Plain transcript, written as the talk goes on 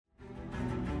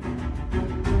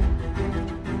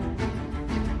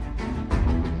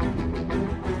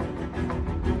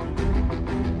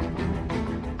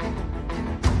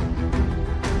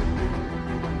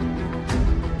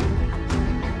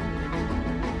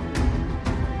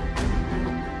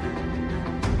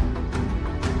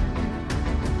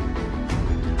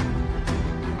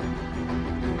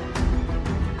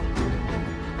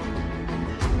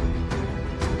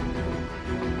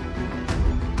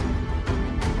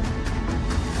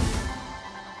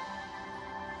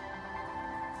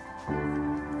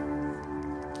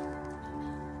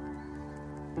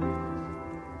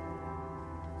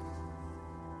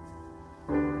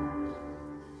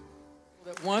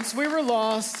Once we were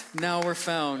lost, now we're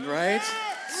found, right?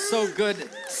 So good.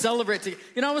 Celebrate together.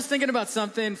 You know, I was thinking about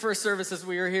something first service as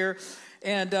we were here.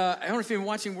 And I don't know if you've been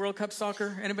watching World Cup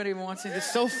soccer. Anybody been watching?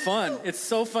 It's so fun. It's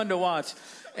so fun to watch.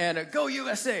 And go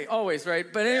USA, always, right?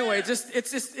 But anyway,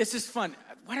 it's just fun.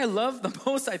 What I love the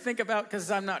most, I think about,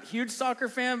 because I'm not a huge soccer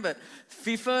fan, but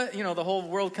FIFA, you know, the whole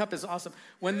World Cup is awesome.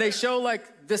 When they show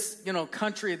like this, you know,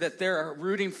 country that they're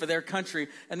rooting for their country,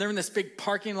 and they're in this big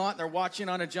parking lot, and they're watching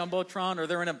on a Jumbotron, or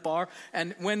they're in a bar,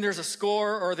 and when there's a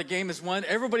score or the game is won,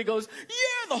 everybody goes,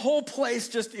 yeah, the whole place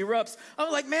just erupts.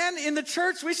 I'm like, man, in the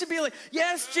church, we should be like,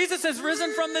 yes, Jesus has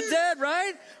risen from the dead,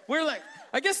 right? We're like,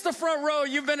 I guess the front row,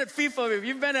 you've been at FIFA,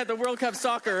 you've been at the World Cup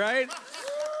soccer, right?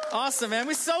 Awesome, man.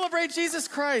 We celebrate Jesus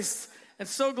Christ. And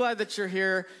so glad that you're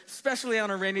here, especially on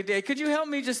a rainy day. Could you help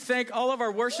me just thank all of our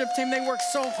worship team? They work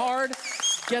so hard to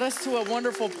get us to a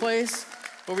wonderful place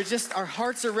where our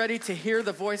hearts are ready to hear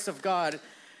the voice of God.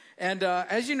 And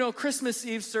as you know, Christmas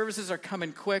Eve services are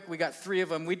coming quick. We got 3 of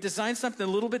them. We designed something a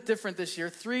little bit different this year,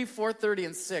 3, 4:30,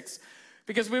 and 6.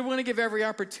 Because we want to give every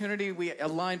opportunity. We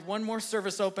aligned one more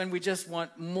service open. We just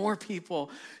want more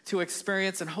people to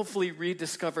experience and hopefully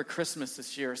rediscover Christmas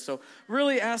this year. So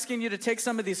really asking you to take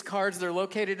some of these cards. They're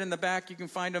located in the back. You can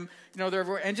find them, you know, they're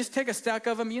everywhere. And just take a stack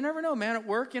of them. You never know, man, at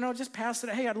work, you know, just pass it.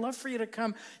 Hey, I'd love for you to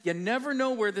come. You never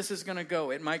know where this is going to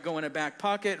go. It might go in a back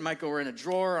pocket. It might go in a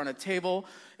drawer, on a table.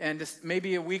 And just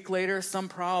maybe a week later, some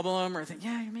problem, or think,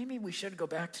 yeah, maybe we should go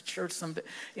back to church someday.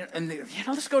 You know,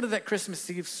 let's go to that Christmas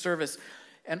Eve service.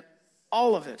 And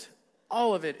all of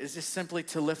it is just simply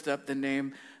to lift up the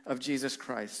name of Jesus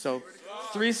Christ. So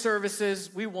 3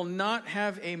 services. We will not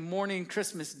have a morning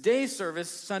Christmas Day service.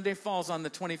 Sunday falls on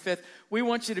the 25th. We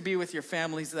want you to be with your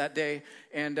families that day.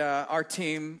 And our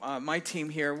team, my team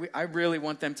here, I really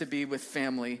want them to be with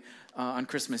family on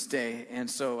Christmas Day. And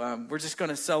so we're just going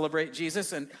to celebrate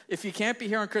Jesus. And if you can't be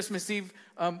here on Christmas Eve,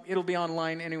 it'll be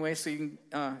online anyway, so you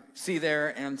can see there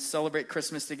and celebrate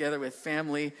Christmas together with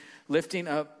family, lifting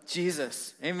up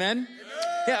Jesus. Amen?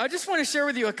 Yeah, I just want to share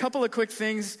with you a couple of quick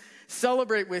things,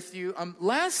 celebrate with you.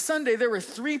 Last Sunday, there were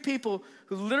 3 people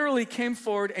who literally came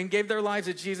forward and gave their lives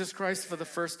to Jesus Christ for the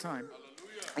first time.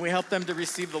 And we helped them to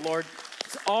receive the Lord.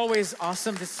 It's always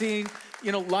awesome to see,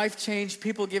 you know, life change,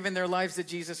 people giving their lives to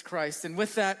Jesus Christ. And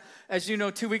with that, as you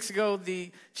know, 2 weeks ago,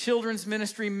 the children's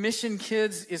ministry, Mission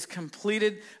Kids, is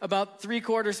completed. About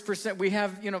 0.75%. We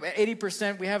have,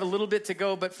 80%. We have a little bit to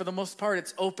go, but for the most part,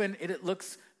 it's open. It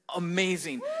looks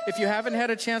amazing. If you haven't had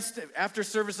a chance to, after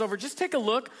service over, just take a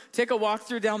look, take a walk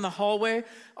through down the hallway.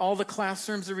 All the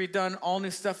classrooms are redone, all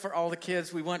new stuff for all the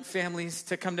kids. We want families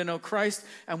to come to know Christ,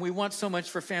 and we want so much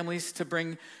for families to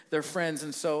bring their friends.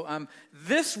 And so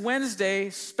this Wednesday,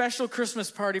 special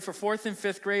Christmas party for 4th and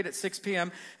 5th grade at 6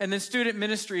 p.m. And then student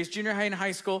ministries, junior high and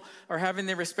high school, are having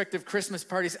their respective Christmas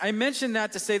parties. I mentioned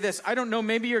that to say this. I don't know,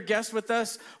 maybe you're a guest with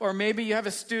us, or maybe you have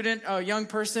a student, a young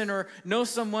person, or know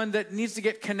someone that needs to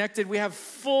get connected. We have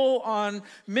full-on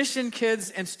Mission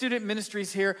Kids and student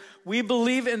ministries here. We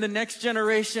believe in the next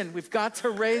generation. We've got to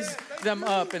raise them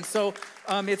up. And so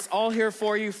it's all here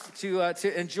for you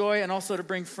to enjoy and also to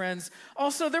bring friends.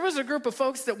 Also, there was a group of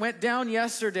folks that went down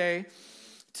yesterday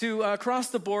to cross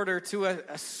the border to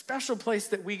a special place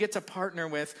that we get to partner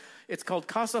with. It's called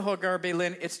Casa Hogar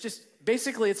Belén.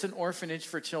 It's an orphanage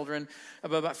for children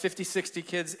of about 50, 60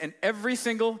 kids. And every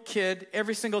single kid,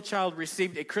 every single child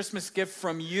received a Christmas gift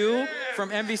from you, from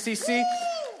MVCC.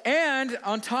 And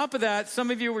on top of that, some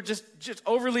of you were just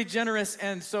overly generous.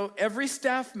 And so every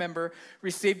staff member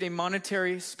received a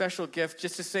monetary special gift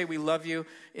just to say we love you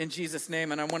in Jesus'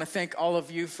 name. And I want to thank all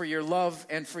of you for your love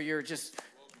and for your just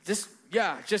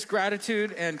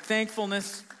gratitude and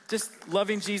thankfulness, just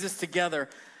loving Jesus together.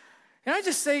 And I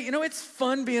just say, it's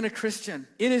fun being a Christian.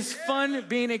 It is fun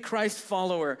being a Christ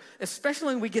follower,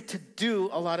 especially when we get to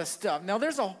do a lot of stuff. Now,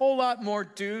 there's a whole lot more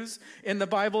do's in the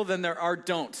Bible than there are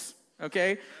don'ts.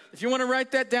 Okay? If you want to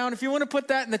write that down, if you want to put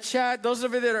that in the chat, those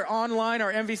of you that are online,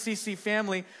 our MVCC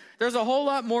family, there's a whole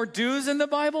lot more do's in the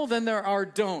Bible than there are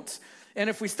don'ts. And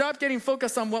if we stop getting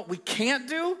focused on what we can't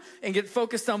do and get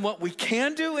focused on what we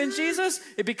can do in Jesus,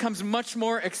 it becomes much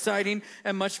more exciting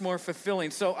and much more fulfilling.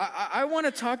 So I want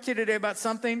to talk to you today about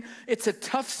something. It's a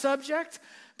tough subject,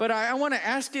 but I want to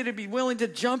ask you to be willing to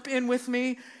jump in with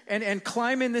me and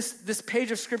climb in this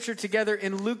page of Scripture together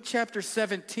in Luke chapter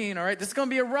 17, all right? This is going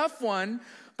to be a rough one,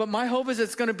 but my hope is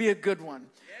it's going to be a good one.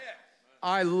 Yeah.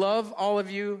 I love all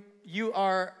of you. You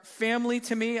are family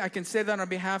to me. I can say that on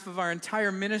behalf of our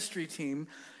entire ministry team.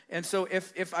 And so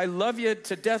if I love you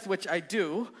to death, which I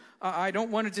do, I don't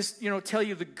want to just, tell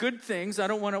you the good things. I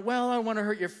don't want to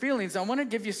hurt your feelings. I want to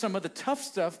give you some of the tough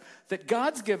stuff that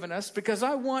God's given us because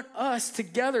I want us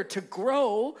together to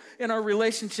grow in our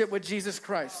relationship with Jesus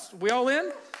Christ. We all in?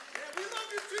 Yeah, we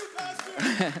love you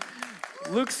too,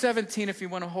 Pastor. Luke 17, if you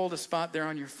want to hold a spot there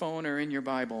on your phone or in your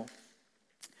Bible.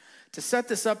 To set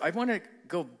this up, I want to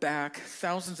go back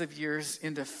thousands of years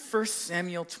into 1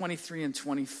 Samuel 23 and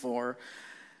 24.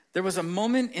 There was a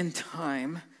moment in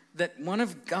time that one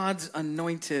of God's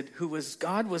anointed,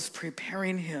 God was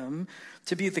preparing him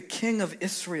to be the king of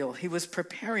Israel. He was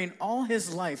preparing all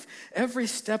his life, every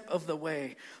step of the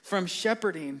way, from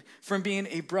shepherding, from being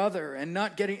a brother and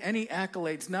not getting any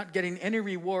accolades, not getting any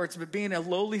rewards, but being a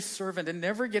lowly servant and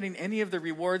never getting any of the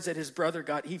rewards that his brother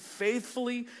got. He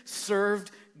faithfully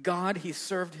served God. He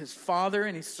served his father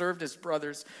and he served his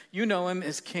brothers. You know him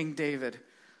as King David.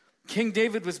 King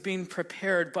David was being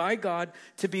prepared by God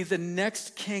to be the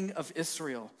next king of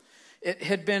Israel. It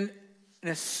had been in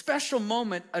a special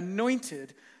moment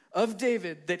anointed of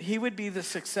David that he would be the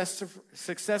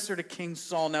successor to King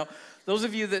Saul. Now, those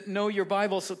of you that know your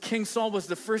Bible, so King Saul was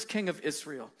the first king of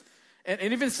Israel. And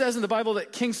it even says in the Bible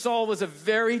that King Saul was a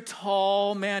very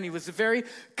tall man. He was a very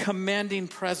commanding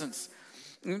presence.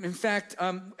 In fact,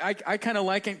 I kind of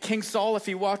liken King Saul. If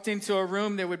he walked into a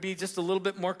room, there would be just a little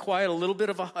bit more quiet, a little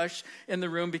bit of a hush in the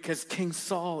room because King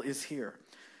Saul is here.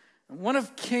 And one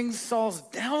of King Saul's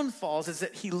downfalls is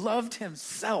that he loved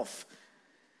himself.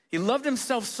 He loved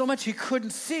himself so much he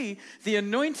couldn't see the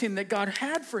anointing that God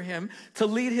had for him to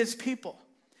lead his people.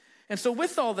 And so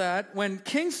with all that, when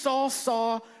King Saul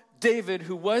saw David,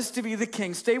 who was to be the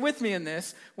king, stay with me in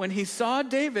this, when he saw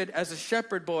David as a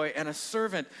shepherd boy and a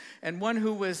servant and one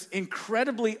who was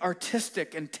incredibly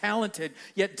artistic and talented,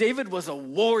 yet David was a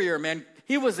warrior, man.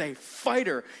 He was a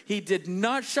fighter. He did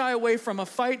not shy away from a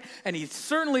fight, and he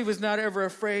certainly was not ever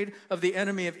afraid of the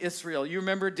enemy of Israel. You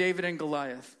remember David and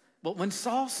Goliath. But when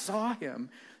Saul saw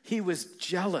him, he was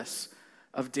jealous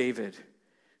of David,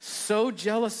 so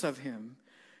jealous of him,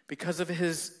 because of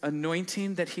his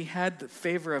anointing that he had the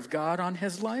favor of God on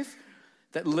his life,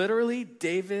 that literally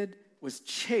David was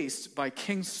chased by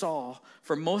King Saul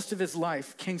for most of his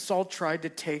life. King Saul tried to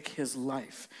take his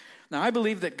life. Now, I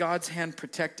believe that God's hand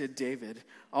protected David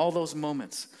all those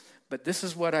moments. But this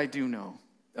is what I do know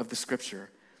of the scripture,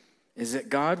 is that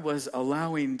God was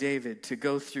allowing David to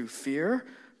go through fear,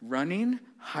 running,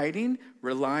 hiding,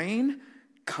 relying,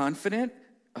 confident,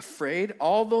 afraid,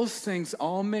 all those things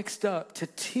all mixed up to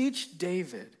teach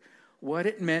David what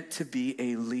it meant to be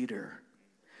a leader.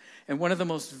 And one of the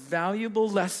most valuable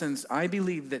lessons I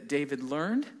believe that David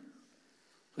learned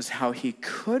was how he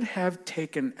could have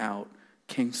taken out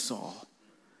King Saul,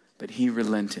 but he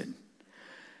relented.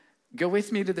 Go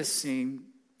with me to the scene.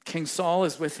 King Saul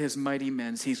is with his mighty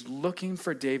men. He's looking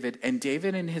for David, and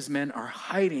David and his men are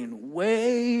hiding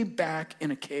way back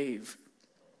in a cave.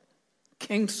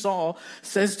 King Saul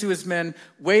says to his men,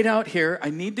 wait out here.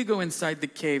 I need to go inside the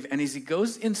cave. And as he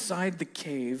goes inside the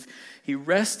cave, he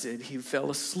rested. He fell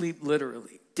asleep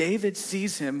literally. David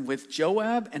sees him with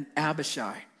Joab and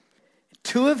Abishai,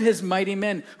 two of his mighty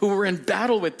men who were in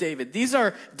battle with David. These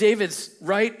are David's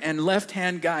right and left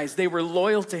hand guys. They were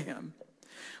loyal to him.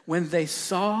 When they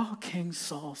saw King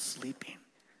Saul sleeping,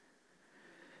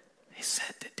 they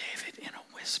said to David in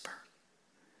a whisper,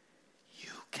 you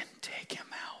can take him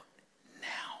out now.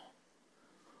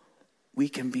 We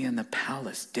can be in the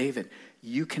palace. David,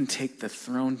 you can take the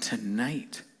throne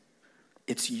tonight.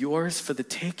 It's yours for the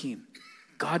taking.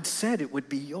 God said it would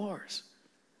be yours.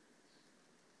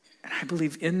 And I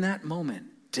believe in that moment,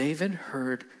 David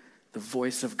heard the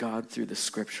voice of God through the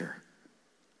scripture.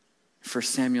 1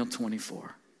 Samuel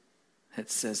 24. It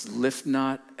says, lift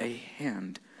not a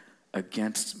hand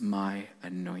against my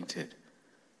anointed.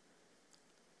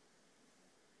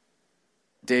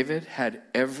 David had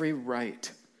every right.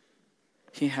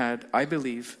 He had, I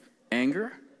believe,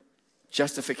 anger,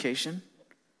 justification,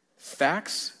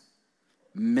 facts,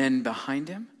 men behind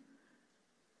him,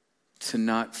 to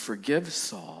not forgive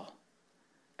Saul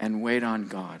and wait on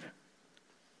God.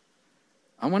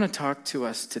 I want to talk to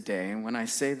us today, and when I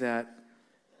say that,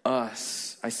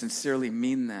 us, I sincerely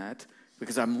mean that,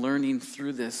 because I'm learning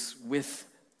through this with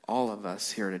all of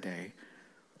us here today.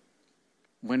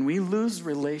 When we lose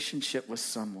relationship with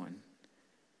someone,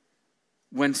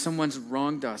 when someone's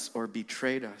wronged us or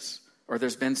betrayed us, or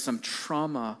there's been some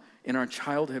trauma in our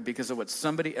childhood because of what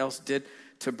somebody else did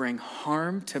to bring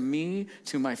harm to me,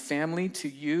 to my family, to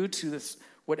you, to this,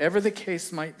 whatever the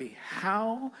case might be,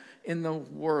 how in the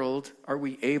world are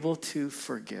we able to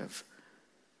forgive?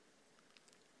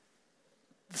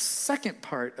 The second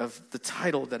part of the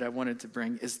title that I wanted to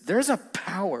bring is there's a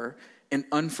power in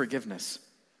unforgiveness.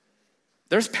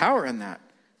 There's power in that.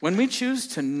 When we choose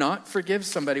to not forgive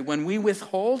somebody, when we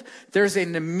withhold, there's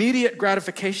an immediate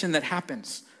gratification that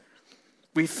happens.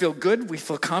 We feel good, we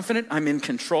feel confident, I'm in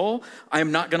control,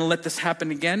 I'm not gonna let this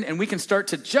happen again, and we can start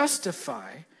to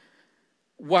justify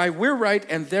why we're right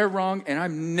and they're wrong, and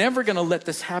I'm never gonna let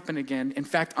this happen again. In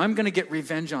fact, I'm gonna get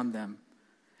revenge on them.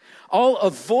 I'll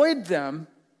avoid them.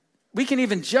 We can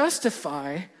even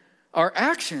justify our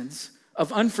actions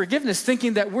of unforgiveness,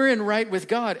 thinking that we're in right with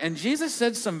God. And Jesus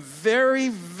said some very,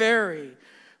 very,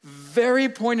 very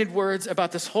pointed words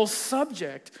about this whole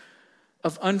subject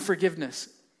of unforgiveness.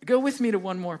 Go with me to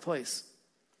one more place.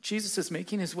 Jesus is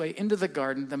making his way into the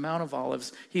garden, the Mount of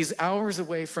Olives. He's hours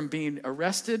away from being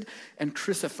arrested and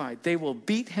crucified. They will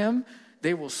beat him.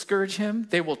 They will scourge him.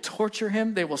 They will torture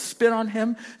him. They will spit on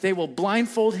him. They will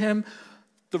blindfold him.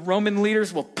 The Roman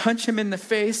leaders will punch him in the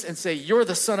face and say, "You're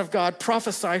the Son of God.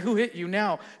 Prophesy. Who hit you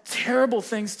now?" Terrible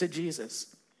things to Jesus.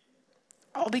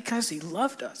 All because he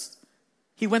loved us.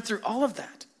 He went through all of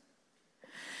that.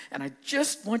 And I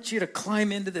just want you to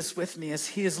climb into this with me as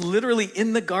he is literally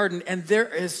in the garden and there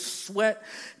is sweat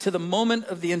to the moment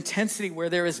of the intensity where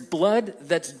there is blood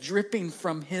that's dripping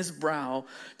from his brow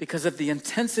because of the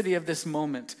intensity of this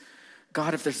moment.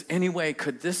 God, if there's any way,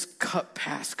 could this cup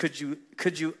pass? Could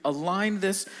you align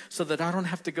this so that I don't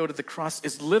have to go to the cross,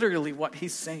 is literally what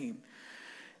he's saying.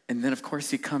 And then, of course,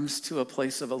 he comes to a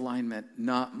place of alignment.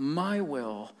 Not my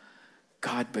will,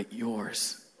 God, but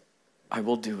yours. I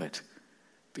will do it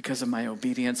because of my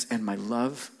obedience and my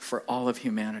love for all of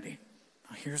humanity.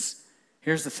 Now, here's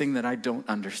the thing that I don't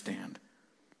understand,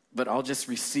 but I'll just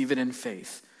receive it in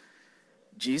faith.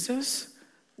 Jesus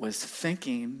was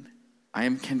thinking, I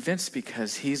am convinced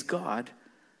because he's God,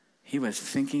 he was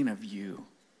thinking of you.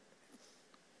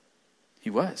 He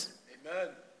was. Amen.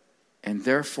 And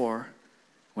therefore,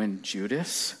 when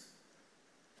Judas,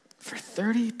 for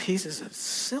 30 pieces of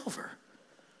silver,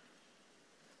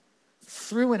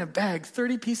 threw in a bag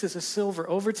 30 pieces of silver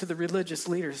over to the religious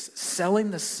leaders,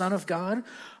 selling the Son of God,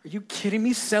 are you kidding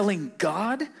me? Selling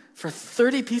God for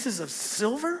 30 pieces of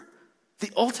silver?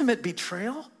 The ultimate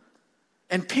betrayal?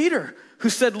 And Peter, who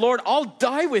said, "Lord, I'll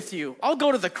die with you. I'll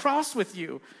go to the cross with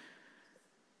you."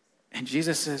 And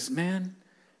Jesus says, "Man,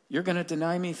 you're going to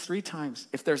deny me 3 times.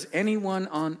 If there's anyone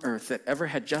on earth that ever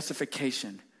had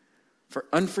justification for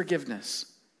unforgiveness,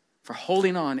 for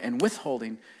holding on and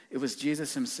withholding, it was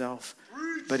Jesus himself."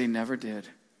 But he never did.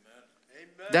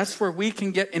 Amen. That's where we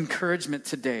can get encouragement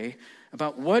today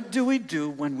about what do we do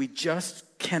when we just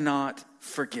cannot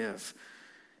forgive.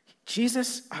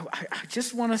 Jesus, I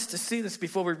just want us to see this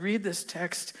before we read this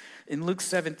text in Luke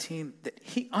 17, that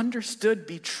he understood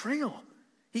betrayal.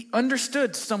 He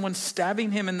understood someone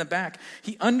stabbing him in the back.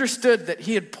 He understood that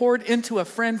he had poured into a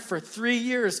friend for 3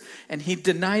 years and he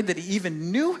denied that he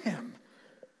even knew him.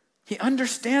 He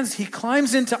understands. He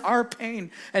climbs into our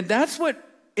pain. And that's what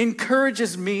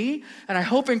encourages me, and I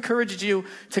hope encourages you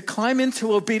to climb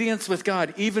into obedience with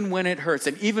God, even when it hurts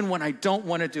and even when I don't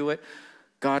want to do it.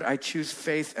 God, I choose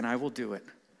faith and I will do it.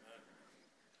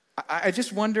 I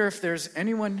just wonder if there's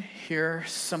anyone here,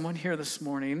 someone here this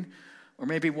morning, or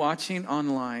maybe watching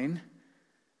online,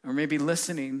 or maybe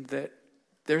listening, that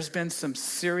there's been some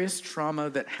serious trauma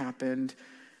that happened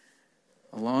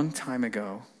a long time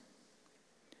ago,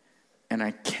 and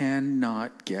I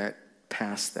cannot get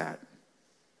past that.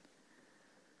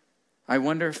 I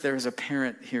wonder if there's a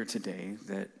parent here today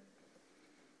that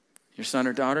your son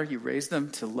or daughter, you raised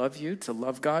them to love you, to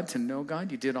love God, to know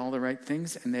God. You did all the right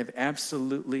things, and they've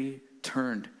absolutely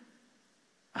turned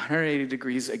 180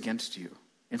 degrees against you.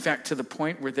 In fact, to the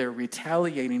point where they're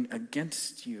retaliating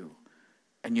against you,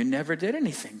 and you never did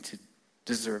anything to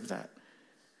deserve that.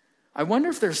 I wonder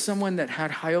if there's someone that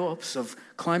had high hopes of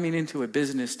climbing into a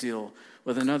business deal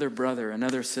with another brother,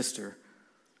 another sister,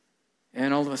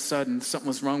 and all of a sudden something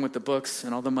was wrong with the books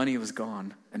and all the money was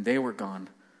gone, and they were gone.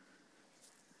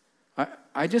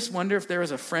 I just wonder if there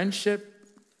was a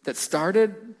friendship that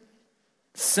started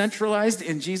centralized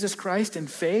in Jesus Christ in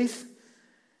faith,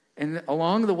 and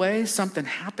along the way something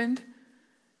happened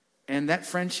and that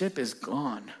friendship is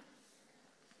gone.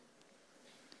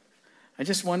 I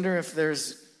just wonder if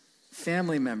there's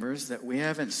family members that we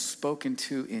haven't spoken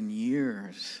to in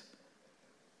years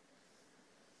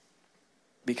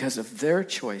because of their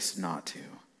choice not to,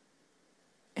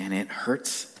 and it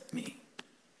hurts me.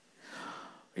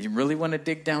 You really want to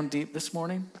dig down deep this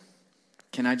morning?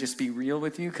 Can I just be real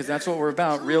with you? Because that's what we're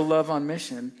about, real love on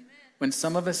mission. When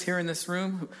some of us here in this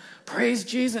room, praise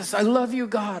Jesus, I love you,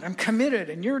 God, I'm committed,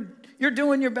 and you're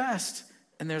doing your best.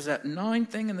 And there's that gnawing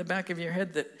thing in the back of your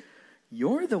head that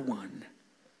you're the one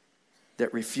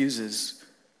that refuses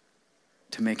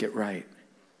to make it right.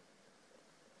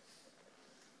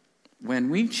 When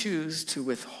we choose to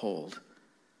withhold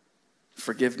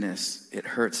forgiveness, it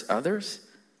hurts others,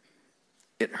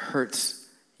 it hurts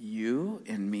you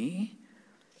and me,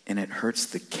 and it hurts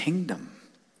the kingdom.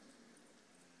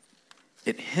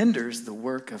 It hinders the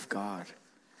work of God.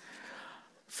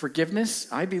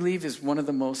 Forgiveness, I believe, is one of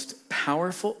the most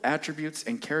powerful attributes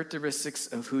and characteristics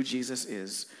of who Jesus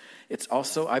is. It's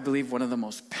also, I believe, one of the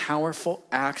most powerful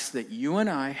acts that you and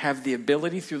I have the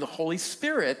ability through the Holy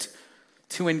Spirit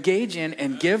to engage in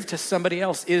and give to somebody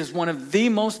else. It is one of the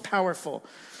most powerful.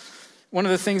 One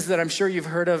of the things that I'm sure you've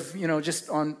heard of, just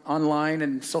online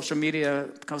and social media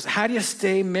goes, how do you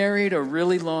stay married a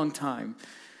really long time?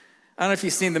 I don't know if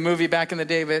you've seen the movie back in the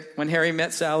day, but When Harry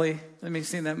Met Sally. Have you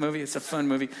seen that movie? It's a fun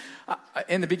movie.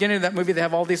 In the beginning of that movie, they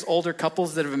have all these older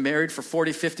couples that have been married for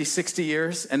 40, 50, 60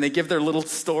 years, and they give their little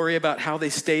story about how they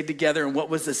stayed together and what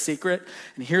was the secret.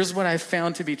 And here's what I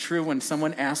found to be true when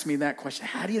someone asked me that question: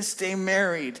 how do you stay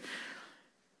married?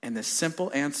 And the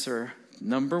simple answer,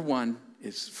 number one,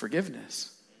 is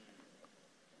forgiveness.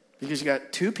 Because you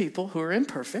got two people who are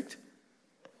imperfect.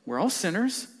 We're all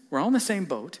sinners. We're all in the same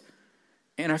boat.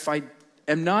 And if I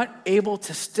am not able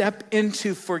to step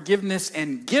into forgiveness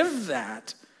and give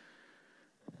that,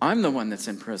 I'm the one that's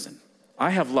in prison.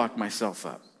 I have locked myself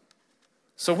up.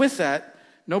 So with that,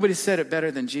 nobody said it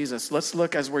better than Jesus. Let's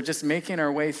look, as we're just making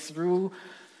our way through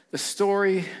the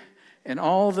story and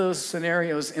all those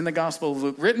scenarios in the Gospel of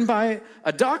Luke, written by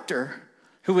a doctor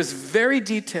who was very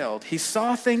detailed. He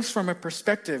saw things from a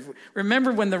perspective.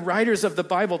 Remember, when the writers of the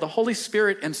Bible, the Holy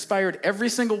Spirit inspired every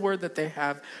single word that they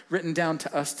have written down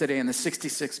to us today in the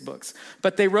 66 books.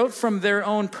 But they wrote from their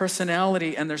own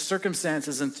personality and their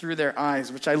circumstances and through their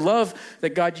eyes, which I love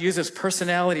that God uses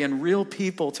personality and real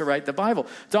people to write the Bible.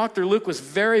 Dr. Luke was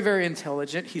very, very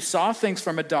intelligent. He saw things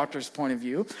from a doctor's point of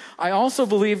view. I also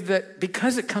believe that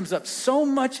because it comes up so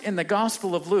much in the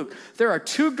Gospel of Luke, there are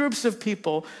two groups of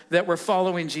people that were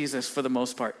following Jesus for the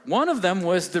most part. One of them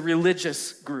was the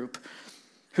religious group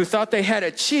who thought they had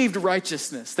achieved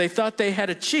righteousness. They thought they had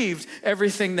achieved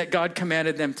everything that God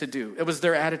commanded them to do. It was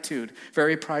their attitude,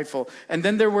 very prideful. And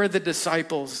then there were the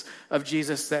disciples of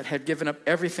Jesus that had given up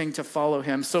everything to follow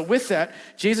him. So with that,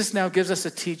 Jesus now gives us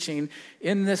a teaching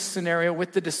in this scenario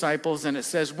with the disciples. And it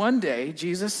says, one day,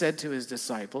 Jesus said to his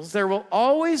disciples, there will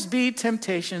always be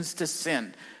temptations to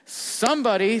sin.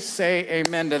 Somebody say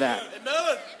amen to that.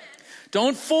 Amen.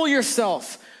 Don't fool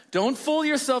yourself. Don't fool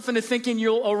yourself into thinking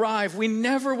you'll arrive. We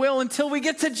never will until we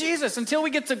get to Jesus, until we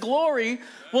get to glory.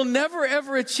 We'll never,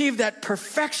 ever achieve that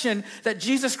perfection that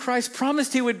Jesus Christ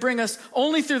promised he would bring us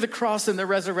only through the cross and the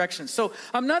resurrection. So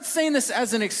I'm not saying this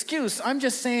as an excuse. I'm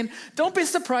just saying, don't be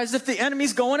surprised if the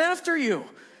enemy's going after you.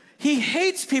 He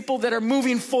hates people that are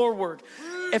moving forward.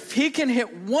 If he can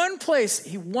hit one place,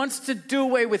 he wants to do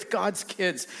away with God's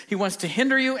kids. He wants to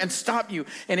hinder you and stop you.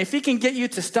 And if he can get you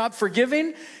to stop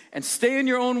forgiving and stay in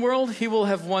your own world, he will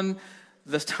have won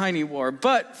the tiny war.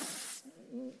 But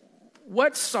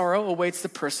what sorrow awaits the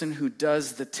person who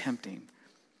does the tempting?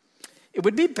 It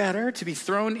would be better to be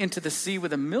thrown into the sea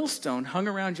with a millstone hung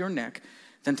around your neck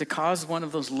than to cause one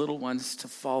of those little ones to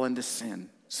fall into sin.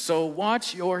 So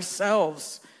watch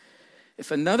yourselves. If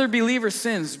another believer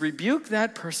sins, rebuke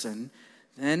that person.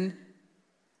 Then,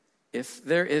 if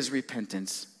there is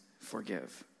repentance,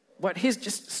 forgive.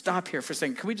 Just stop here for a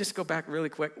second. Can we just go back really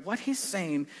quick? What he's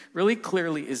saying really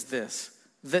clearly is this: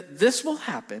 that this will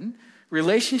happen.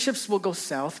 Relationships will go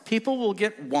south. People will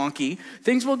get wonky.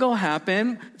 Things will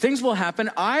happen.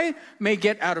 I may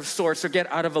get out of sorts or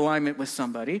get out of alignment with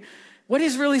somebody. What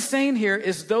he's really saying here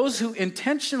is those who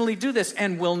intentionally do this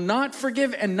and will not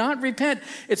forgive and not repent,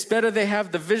 it's better they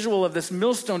have the visual of this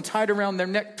millstone tied around their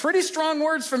neck. Pretty strong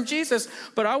words from Jesus,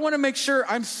 but I want to make sure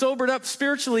I'm sobered up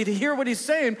spiritually to hear what he's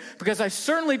saying, because I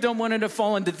certainly don't want it to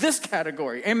fall into this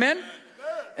category. Amen?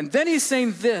 And then he's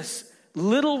saying this: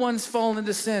 little ones fall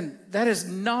into sin. That is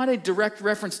not a direct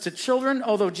reference to children,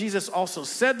 although Jesus also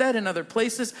said that in other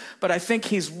places. But I think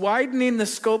he's widening the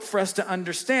scope for us to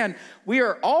understand we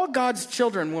are all God's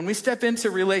children when we step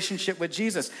into relationship with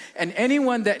Jesus. And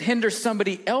anyone that hinders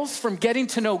somebody else from getting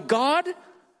to know God,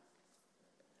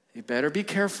 you better be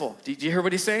careful. Did you hear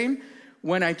what he's saying?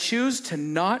 When I choose to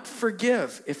not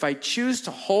forgive, if I choose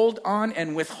to hold on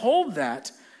and withhold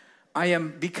that, I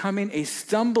am becoming a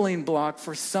stumbling block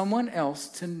for someone else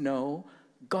to know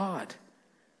God.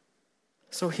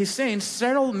 So he's saying,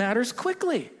 settle matters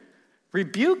quickly.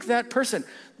 Rebuke that person.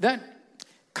 That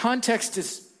context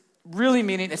is really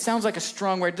meaning, it sounds like a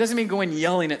strong word. It doesn't mean going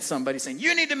yelling at somebody saying,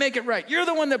 you need to make it right. You're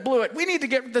the one that blew it. We need to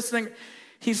get this thing.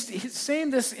 He's saying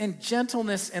this in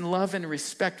gentleness and love and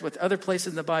respect. With other places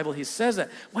in the Bible, he says that.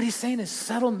 What he's saying is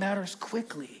settle matters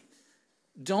quickly.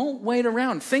 Don't wait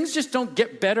around. Things just don't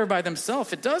get better by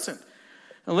themselves. It doesn't.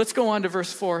 Now let's go on to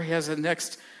verse 4. He has the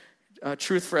next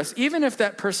truth for us. Even if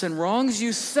that person wrongs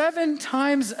you 7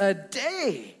 times a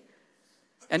day,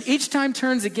 and each time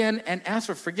turns again and asks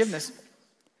for forgiveness.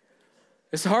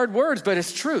 It's hard words, but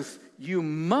it's truth. You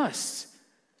must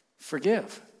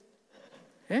forgive.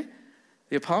 Okay?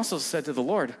 The apostles said to the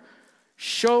Lord,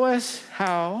 show us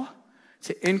how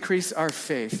to increase our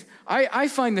faith. I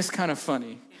find this kind of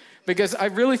funny because I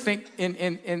really think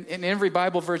in every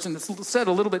Bible version it's said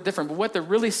a little bit different, but what they're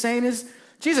really saying is,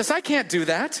 Jesus, I can't do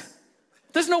that.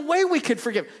 There's no way we could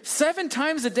forgive. 7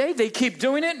 times a day, they keep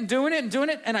doing it and doing it and doing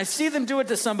it, and I see them do it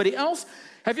to somebody else.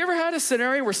 Have you ever had a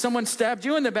scenario where someone stabbed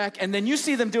you in the back and then you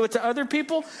see them do it to other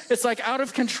people? It's like out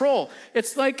of control.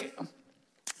 It's like,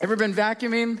 ever been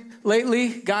vacuuming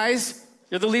lately? Guys,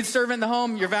 you're the lead servant in the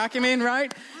home, you're vacuuming,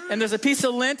 right? And there's a piece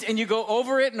of lint and you go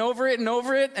over it and over it and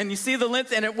over it and you see the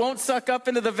lint and it won't suck up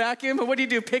into the vacuum. And what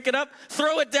do? Pick it up,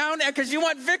 throw it down because you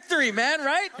want victory, man,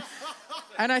 right?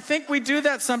 And I think we do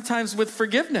that sometimes with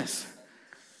forgiveness.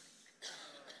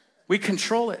 We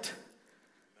control it.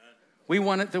 We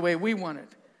want it the way we want it.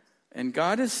 And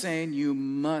God is saying you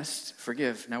must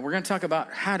forgive. Now, we're going to talk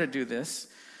about how to do this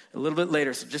a little bit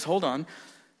later, so just hold on.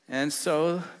 And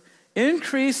so,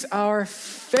 increase our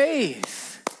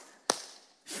faith.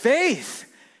 Faith.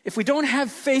 If we don't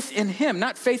have faith in him,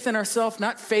 not faith in ourselves,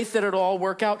 not faith that it'll all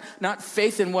work out, not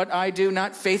faith in what I do,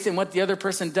 not faith in what the other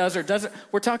person does or doesn't.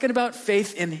 We're talking about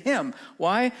faith in him.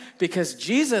 Why? Because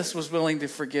Jesus was willing to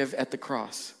forgive at the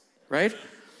cross, right?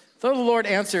 So the Lord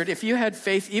answered, if you had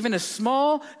faith even as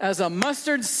small as a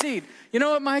mustard seed. You know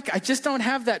what, Mike? I just don't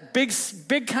have that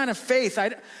big kind of faith.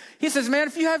 He says, man,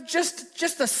 if you have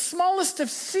just the smallest of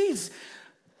seeds,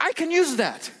 I can use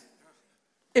that.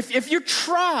 If you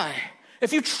try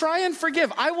and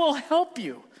forgive, I will help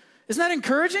you. Isn't that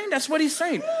encouraging? That's what he's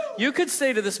saying. You could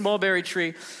say to this mulberry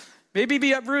tree, maybe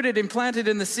be uprooted and planted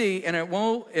in the sea, and it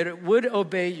would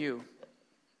obey you.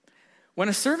 When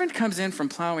a servant comes in from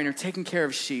plowing or taking care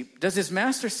of sheep, does his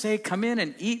master say, come in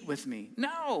and eat with me?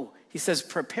 No. He says,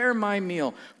 prepare my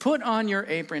meal, put on your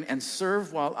apron, and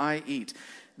serve while I eat.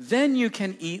 Then you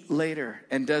can eat later.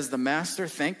 And does the master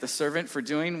thank the servant for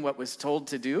doing what was told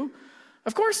to do?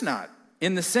 Of course not.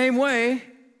 In the same way,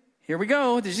 here we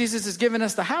go. Jesus has given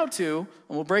us the how-to,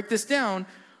 and we'll break this down.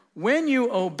 When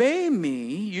you obey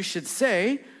me, you should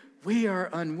say, we are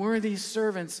unworthy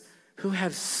servants who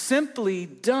have simply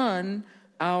done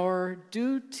our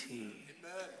duty.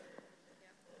 Amen.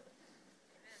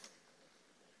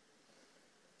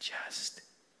 Just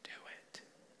do it.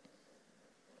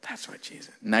 That's what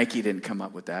Jesus. Nike didn't come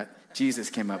up with that.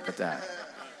 Jesus came up with that.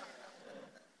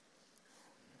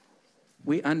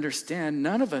 We understand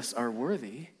none of us are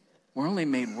worthy. We're only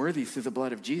made worthy through the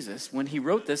blood of Jesus. When he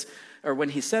wrote this, or when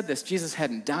he said this, Jesus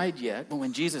hadn't died yet. But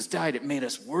when Jesus died, it made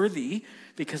us worthy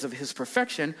because of his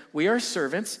perfection. We are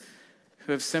servants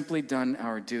who have simply done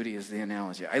our duty, is the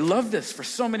analogy. I love this for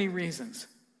so many reasons.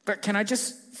 But can I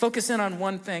just focus in on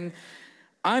one thing?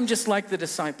 I'm just like the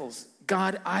disciples.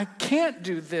 God, I can't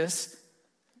do this.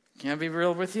 Can I be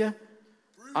real with you?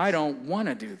 I don't want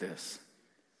to do this.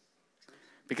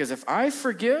 Because if I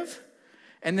forgive,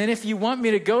 and then if you want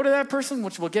me to go to that person,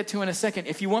 which we'll get to in a second,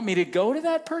 if you want me to go to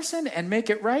that person and make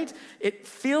it right,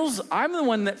 I'm the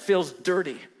one that feels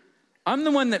dirty. I'm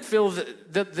the one that feels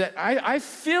that I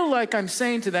feel like I'm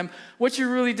saying to them, what you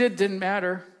really didn't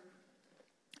matter.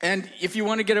 And if you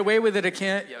want to get away with it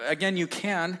again, you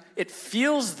can. It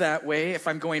feels that way if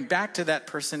I'm going back to that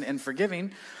person and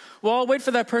forgiving. Well, I'll wait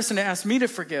for that person to ask me to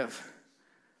forgive.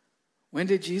 When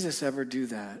did Jesus ever do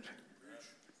that?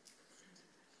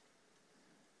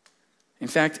 In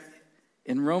fact,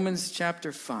 in Romans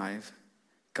chapter 5,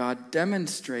 God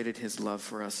demonstrated his love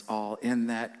for us all in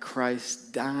that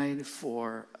Christ died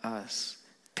for us,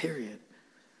 period.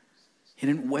 He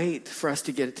didn't wait for us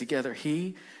to get it together.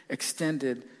 He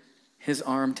extended his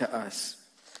arm to us.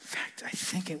 In fact, I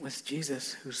think it was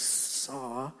Jesus who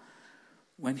saw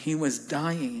when he was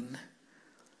dying,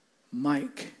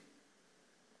 Mike,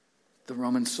 the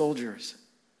Roman soldiers,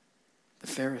 the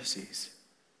Pharisees,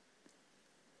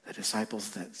 the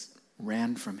disciples that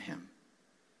ran from him.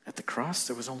 At the cross,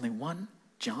 there was only one,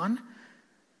 John.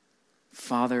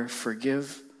 Father,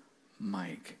 forgive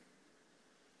Mike,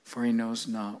 for he knows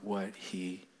not what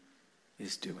he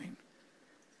is doing.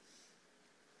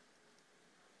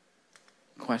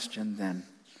 Question then,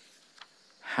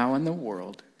 how in the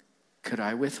world could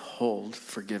I withhold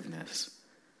forgiveness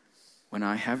when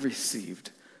I have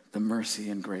received the mercy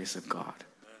and grace of God?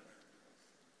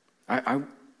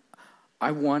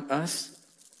 I want us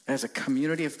as a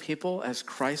community of people, as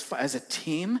Christ, as a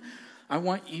team, I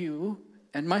want you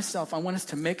and myself, I want us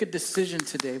to make a decision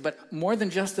today, but more than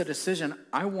just a decision,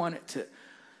 I want it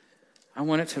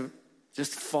to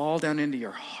just fall down into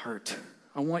your heart.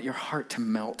 I want your heart to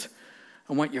melt.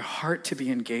 I want your heart to be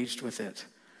engaged with it.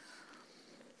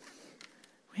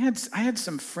 I had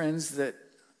some friends that,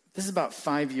 this is about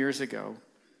 5 years ago.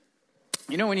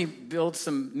 You know when you build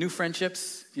some new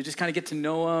friendships, you just kind of get to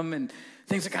know them and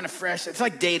things are kind of fresh. It's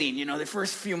like dating, the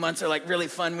first few months are like really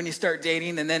fun when you start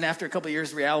dating, and then after a couple of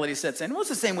years, reality sets in. Well, it's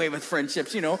the same way with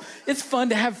friendships, It's fun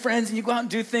to have friends and you go out and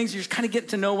do things. You just kind of get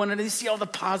to know one another. You see all the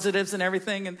positives and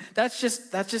everything, and that's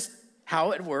just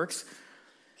how it works.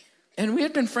 And we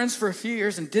had been friends for a few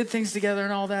years and did things together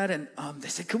and all that, and they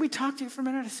said, "Could we talk to you for a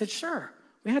minute?" I said, "Sure."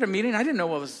 We had a meeting. I didn't know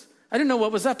what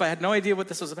was up. I had no idea what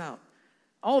this was about.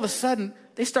 All of a sudden,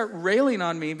 they start railing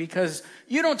on me because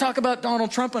you don't talk about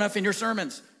Donald Trump enough in your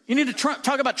sermons. You need to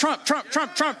talk about Trump.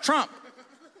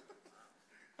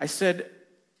 I said,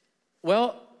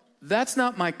 well, that's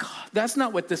not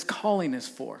what this calling is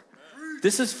for.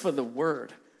 This is for the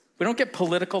word. We don't get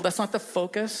political. That's not the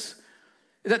focus.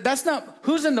 That's not,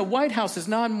 who's in the White House is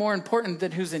not more important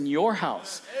than who's in your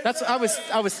house. I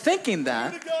was thinking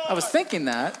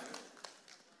that.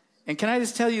 And can I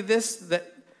just tell you this, that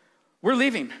we're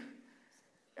leaving.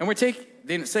 And they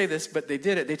didn't say this, but they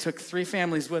did it. They took 3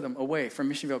 families with them away from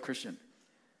Missionville Christian.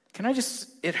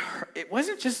 It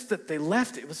wasn't just that they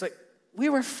left. It was like, we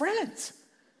were friends.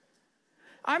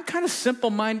 I'm kind of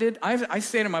simple-minded. I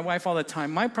say to my wife all the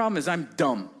time, my problem is I'm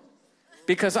dumb.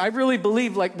 Because I really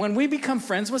believe, like, when we become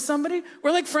friends with somebody,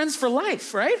 we're like friends for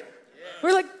life, right? Yeah.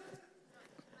 We're like,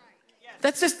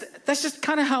 that's just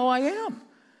kind of how I am.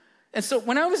 And so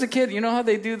when I was a kid, you know how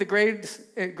they do the grades,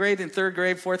 grade in 3rd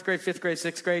grade, 4th grade, 5th grade,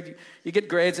 6th grade? You get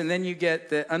grades, and then you get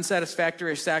the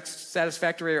unsatisfactory or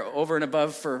satisfactory or over and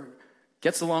above for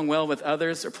gets along well with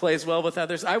others or plays well with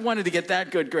others. I wanted to get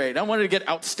that good grade. I wanted to get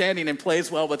outstanding and plays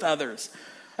well with others.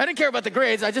 I didn't care about the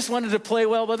grades. I just wanted to play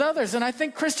well with others. And I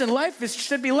think Christian life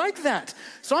should be like that.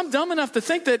 So I'm dumb enough to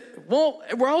think that, well,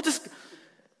 we're all just...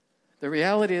 The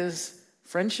reality is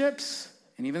friendships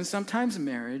and even sometimes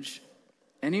marriage,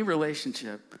 any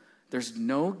relationship, there's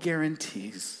no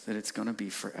guarantees that it's going to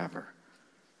be forever.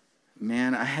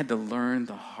 Man, I had to learn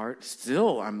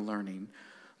still I'm learning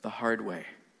the hard way.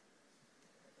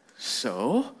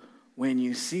 So when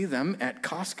you see them at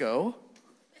Costco...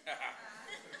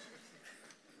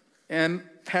 And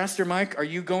Pastor Mike, are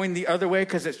you going the other way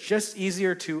because it's just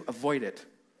easier to avoid it?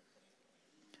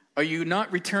 Are you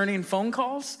not returning phone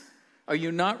calls? Are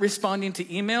you not responding to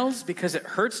emails because it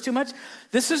hurts too much?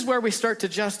 This is where we start to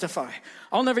justify.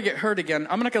 I'll never get hurt again.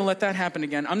 I'm not going to let that happen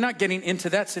again. I'm not getting into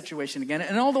that situation again.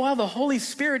 And all the while, the Holy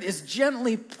Spirit is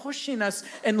gently pushing us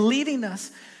and leading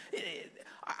us.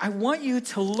 I want you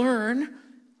to learn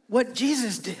what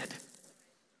Jesus did.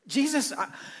 Jesus,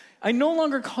 I no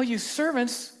longer call you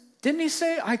servants. Didn't he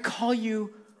say, I call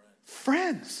you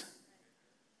friends?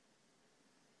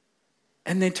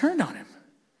 And they turned on him.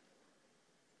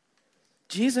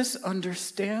 Jesus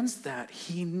understands that.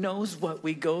 He knows what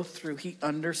we go through. He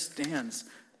understands.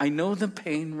 I know the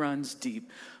pain runs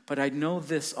deep, but I know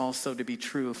this also to be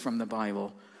true from the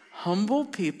Bible. Humble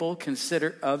people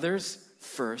consider others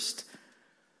first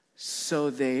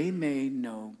so they may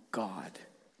know God.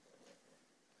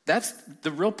 That's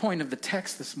the real point of the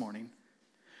text this morning.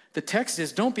 The text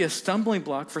is, don't be a stumbling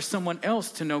block for someone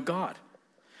else to know God.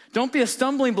 Don't be a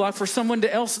stumbling block for someone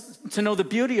else to know the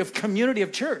beauty of community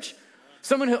of church.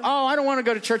 Someone who, I don't want to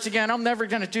go to church again. I'm never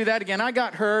going to do that again. I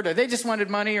got hurt, or they just wanted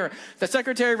money, or the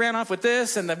secretary ran off with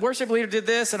this, and the worship leader did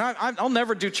this, and I'll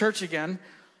never do church again.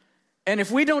 And if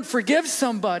we don't forgive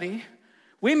somebody,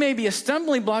 we may be a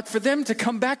stumbling block for them to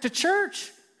come back to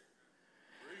church.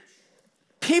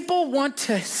 People want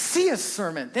to see a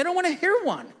sermon. They don't want to hear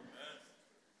one.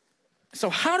 So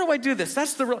how do I do this?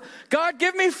 That's the real... God,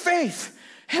 give me faith.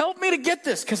 Help me to get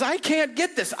this, because I can't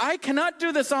get this. I cannot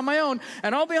do this on my own.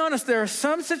 And I'll be honest, there are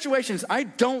some situations I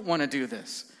don't want to do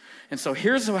this. And so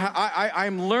here's how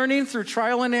I'm learning through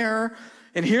trial and error.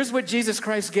 And here's what Jesus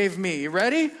Christ gave me. You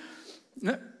ready?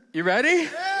 You ready?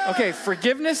 Yeah. Okay,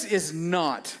 forgiveness is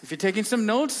not. If you're taking some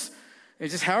notes,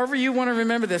 it's just however you want to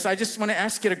remember this, I just want to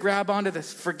ask you to grab onto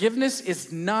this. Forgiveness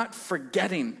is not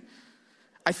forgetting.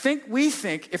 We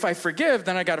think if I forgive,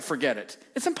 then I got to forget it.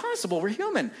 It's impossible. We're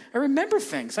human. I remember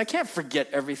things. I can't forget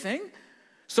everything.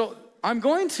 So I'm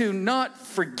going to not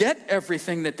forget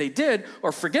everything that they did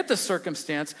or forget the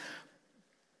circumstance,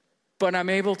 but I'm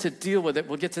able to deal with it.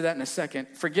 We'll get to that in a second.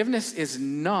 Forgiveness is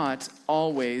not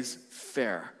always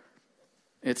fair.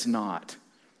 It's not.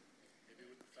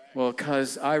 Well,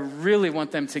 because I really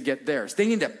want them to get theirs. They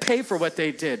need to pay for what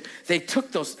they did. They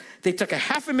took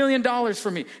 $500,000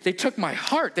 from me. They took my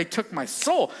heart. They took my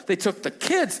soul. They took the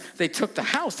kids. They took the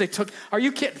house. Are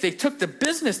you kidding? They took the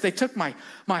business. They took my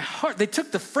heart. They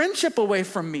took the friendship away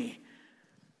from me.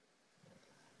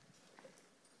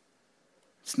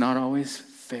 It's not always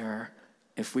fair.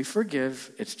 If we forgive,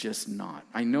 it's just not.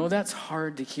 I know that's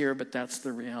hard to hear, but that's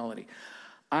the reality.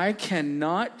 I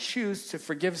cannot choose to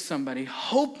forgive somebody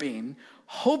hoping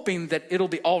that it'll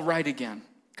be all right again.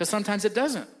 Because sometimes it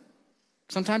doesn't.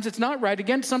 Sometimes it's not right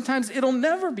again. Sometimes it'll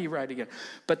never be right again.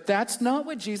 But that's not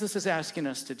what Jesus is asking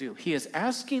us to do. He is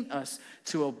asking us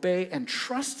to obey and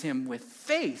trust him with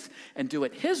faith and do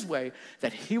it his way,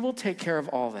 that he will take care of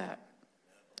all that.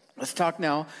 Let's talk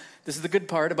now. This is the good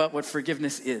part about what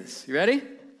forgiveness is. You ready?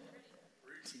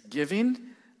 Giving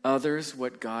others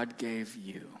what God gave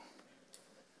you.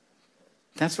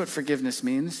 That's what forgiveness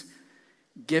means.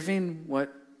 Giving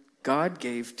what God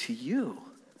gave to you.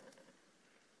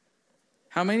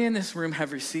 How many in this room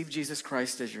have received Jesus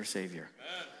Christ as your Savior?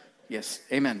 Amen. Yes,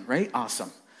 amen, right?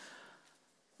 Awesome.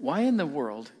 Why in the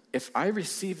world, if I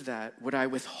received that, would I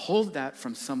withhold that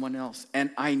from someone else?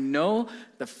 And I know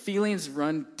the feelings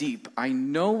run deep. I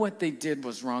know what they did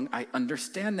was wrong. I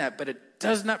understand that, but it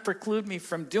does not preclude me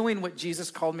from doing what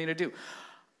Jesus called me to do.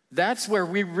 That's where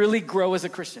we really grow as a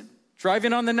Christian.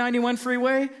 Driving on the 91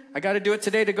 freeway, I got to do it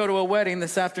today to go to a wedding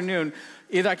this afternoon.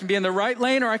 Either I can be in the right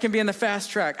lane or I can be in the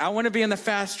fast track. I want to be in the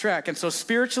fast track. And so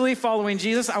spiritually following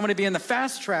Jesus, I want to be in the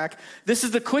fast track. This is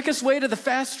the quickest way to the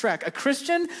fast track. A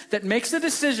Christian that makes a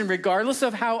decision regardless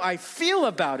of how I feel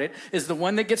about it is the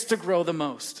one that gets to grow the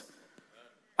most.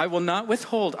 I will not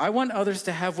withhold. I want others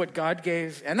to have what God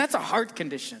gave. And that's a heart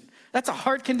condition. That's a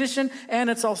heart condition, and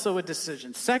it's also a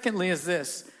decision. Secondly is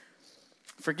this.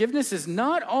 Forgiveness is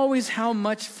not always how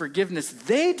much forgiveness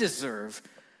they deserve,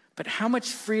 but how much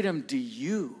freedom do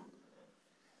you,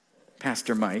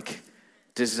 Pastor Mike,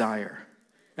 desire?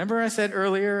 Remember I said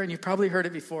earlier, and you've probably heard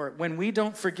it before, when we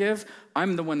don't forgive,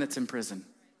 I'm the one that's in prison.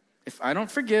 If I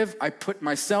don't forgive, I put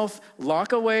myself,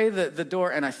 lock away the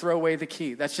door, and I throw away the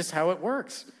key. That's just how it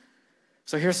works.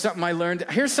 So here's something I learned.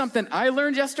 Here's something I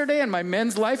learned yesterday in my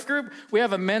men's life group. We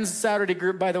have a men's Saturday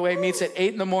group, by the way, meets at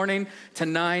 8 in the morning to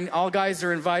 9. All guys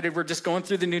are invited. We're just going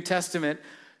through the New Testament.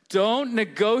 Don't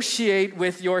negotiate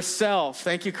with yourself.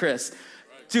 Thank you, Chris.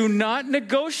 Right. Do not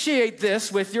negotiate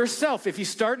this with yourself. If you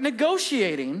start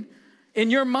negotiating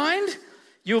in your mind,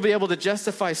 you'll be able to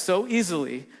justify so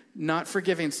easily not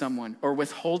forgiving someone or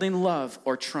withholding love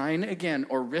or trying again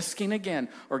or risking again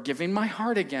or giving my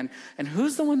heart again. And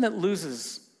who's the one that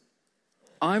loses?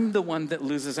 I'm the one that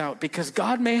loses out, because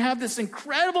God may have this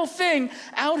incredible thing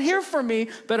out here for me,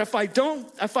 but if I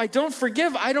don't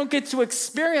forgive, I don't get to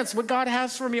experience what God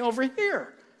has for me over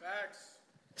here. Facts.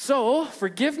 So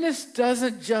forgiveness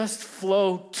doesn't just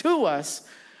flow to us.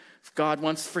 God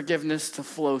wants forgiveness to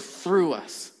flow through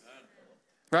us.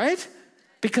 Right?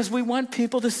 Because we want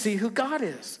people to see who God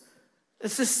is.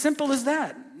 It's as simple as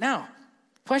that. Now,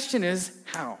 question is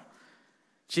how?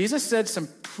 Jesus said some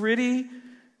pretty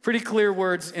clear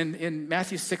words in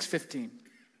Matthew 6:15.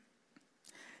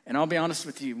 And I'll be honest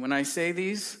with you, when I say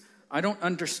these, I don't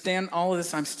understand all of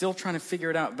this. I'm still trying to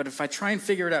figure it out. But if I try and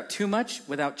figure it out too much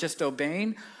without just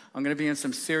obeying, I'm going to be in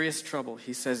some serious trouble.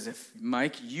 He says, if,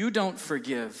 Mike, you don't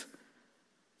forgive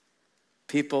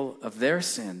people of their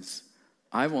sins,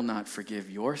 I will not forgive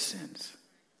your sins.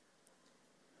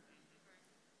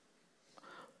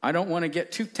 I don't want to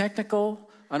get too technical.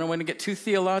 I don't want to get too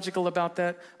theological about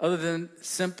that, other than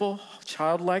simple,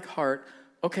 childlike heart.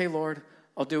 Okay, Lord,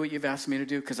 I'll do what you've asked me to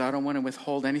do, because I don't want to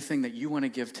withhold anything that you want to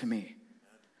give to me.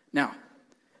 Now,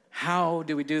 how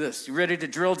do we do this? You ready to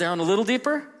drill down a little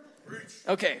deeper?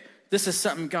 Okay, this is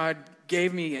something God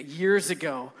gave me years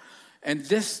ago. And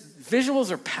visuals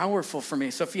are powerful for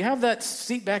me. So if you have that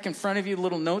seat back in front of you,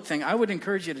 little note thing, I would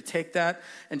encourage you to take that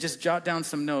and just jot down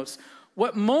some notes.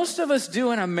 What most of us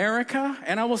do in America,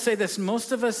 and I will say this,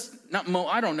 most of us,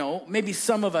 I don't know, maybe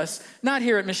some of us, not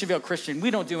here at Missionville Christian, we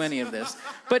don't do any of this.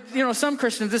 But, some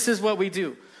Christians, this is what we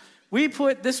do.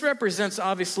 This represents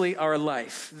obviously our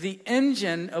life, the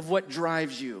engine of what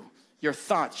drives you, your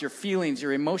thoughts, your feelings,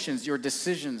 your emotions, your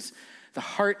decisions, the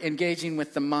heart engaging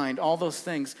with the mind, all those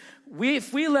things.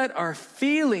 If we let our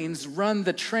feelings run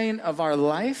the train of our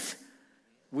life,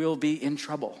 we'll be in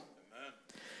trouble. Amen.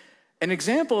 An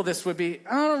example of this would be,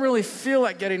 I don't really feel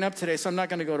like getting up today, so I'm not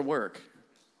going to go to work.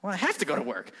 Well, I have to go to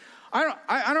work.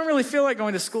 I don't really feel like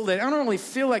going to school today. I don't really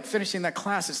feel like finishing that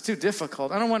class. It's too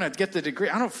difficult. I don't want to get the degree.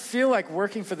 I don't feel like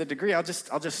working for the degree. I'll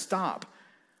just stop.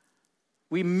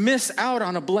 We miss out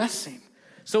on a blessing.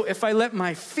 So if I let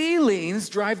my feelings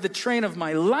drive the train of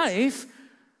my life,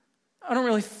 I don't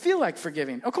really feel like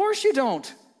forgiving. Of course you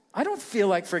don't. I don't feel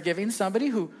like forgiving somebody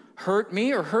who hurt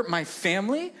me or hurt my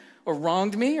family or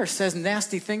wronged me or says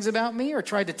nasty things about me or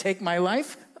tried to take my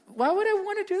life. Why would I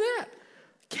want to do that?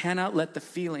 Cannot let the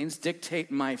feelings dictate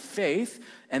my faith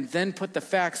and then put the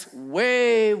facts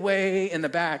way, way in the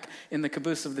back in the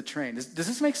caboose of the train. Does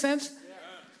this make sense? Yeah.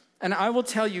 And I will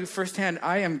tell you firsthand,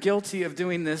 I am guilty of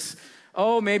doing this,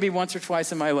 maybe once or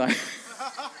twice in my life.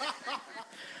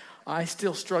 I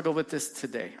still struggle with this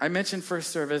today. I mentioned first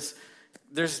service.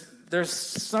 There's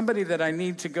somebody that I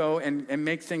need to go and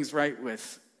make things right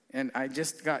with. And I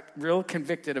just got real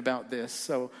convicted about this.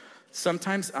 So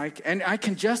sometimes I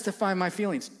can justify my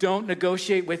feelings. Don't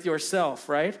negotiate with yourself,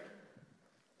 right?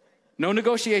 No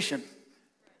negotiation.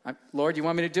 Lord, you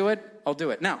want me to do it? I'll do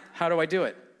it. Now, how do I do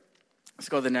it? Let's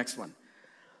go to the next one.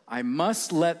 I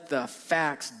must let the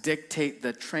facts dictate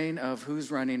the train of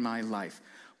who's running my life.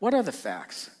 What are the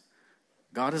facts?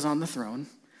 God is on the throne.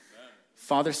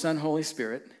 Father, Son, Holy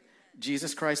Spirit.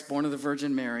 Jesus Christ, born of the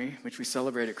Virgin Mary, which we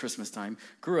celebrate at Christmas time,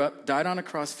 grew up, died on a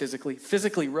cross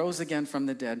physically rose again from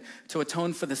the dead to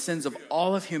atone for the sins of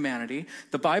all of humanity.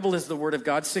 The Bible is the Word of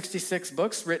God, 66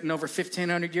 books written over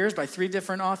 1,500 years by three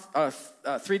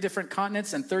different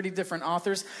continents and 30 different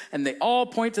authors, and they all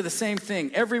point to the same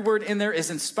thing. Every word in there is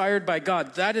inspired by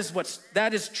God. That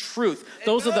is truth.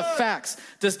 Those are the facts.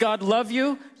 Does God love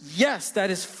you? Yes, that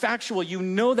is factual. You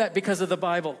know that because of the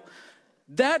Bible.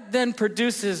 That then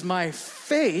produces my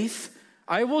faith.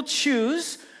 I will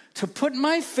choose to put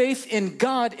my faith in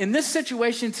God in this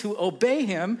situation to obey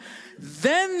him.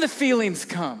 Then the feelings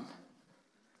come.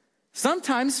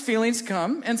 Sometimes feelings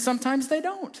come and sometimes they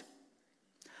don't.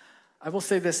 I will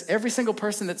say this, every single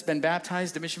person that's been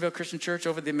baptized at Missionville Christian Church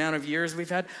over the amount of years we've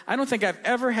had, I don't think I've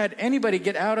ever had anybody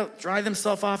get out, dry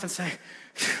themselves off and say,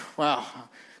 wow,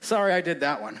 sorry I did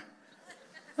that one.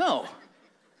 No.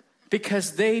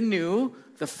 Because they knew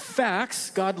the facts.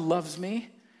 God loves me.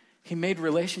 He made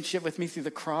relationship with me through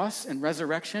the cross and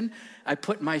resurrection. I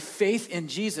put my faith in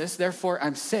Jesus, therefore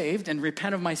I'm saved and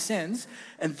repent of my sins.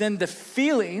 And then the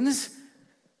feelings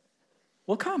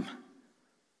will come.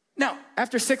 Now,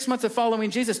 after 6 months of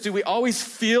following Jesus, do we always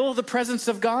feel the presence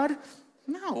of God?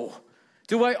 No.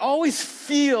 Do I always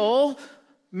feel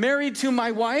married to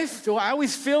my wife? Do I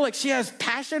always feel like she has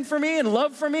passion for me and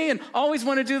love for me and always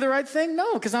want to do the right thing?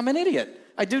 No, because I'm an idiot.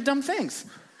 I do dumb things.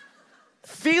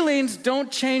 Feelings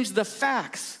don't change the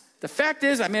facts. The fact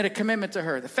is I made a commitment to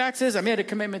her. The fact is I made a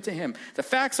commitment to him. The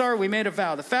facts are we made a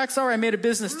vow. The facts are I made a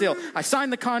business deal. I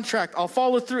signed the contract. I'll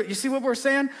follow through. You see what we're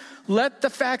saying? Let the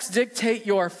facts dictate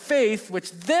your faith,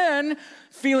 which then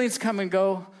feelings come and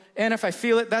go. And if I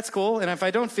feel it, that's cool. And if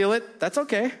I don't feel it, that's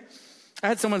okay. I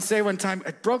had someone say one time,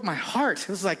 it broke my heart. It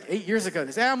was like 8 years ago.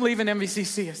 They said, I'm leaving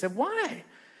MVCC. I said, why?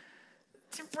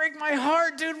 To break my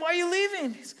heart, dude. Why are you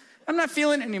leaving? I'm not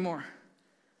feeling it anymore.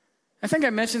 I think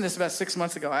I mentioned this about 6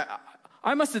 months ago.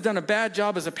 I must have done a bad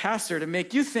job as a pastor to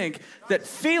make you think that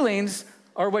feelings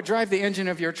are what drive the engine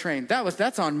of your train.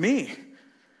 That's on me.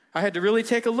 I had to really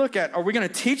take a look at, are we going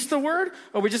to teach the word?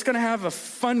 Or are we just going to have a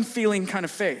fun feeling kind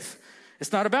of faith?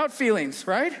 It's not about feelings,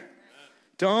 right?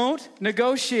 Don't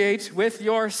negotiate with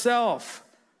yourself.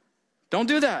 Don't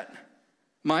do that,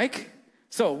 Mike.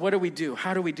 So what do we do?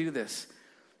 How do we do this?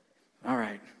 All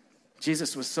right.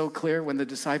 Jesus was so clear when the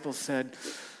disciples said,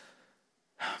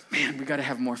 man, we got to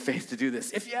have more faith to do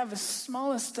this. If you have the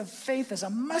smallest of faith as a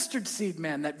mustard seed,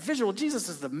 man, that visual, Jesus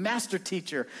is the master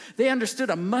teacher. They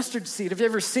understood a mustard seed. Have you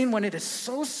ever seen one? It is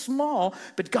so small,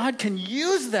 but God can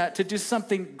use that to do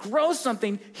something, grow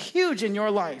something huge in your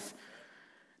life.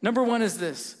 Number one is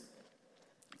this.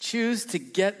 Choose to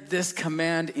get this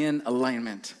command in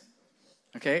alignment.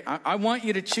 Okay, I want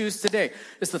you to choose today.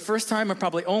 It's the first time and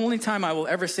probably only time I will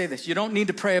ever say this. You don't need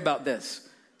to pray about this.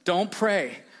 Don't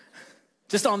pray.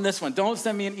 Just on this one. Don't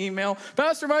send me an email.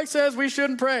 Pastor Mike says we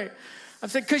shouldn't pray. I'm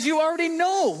saying, because you already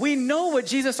know. We know what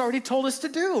Jesus already told us to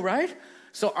do, right?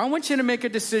 So I want you to make a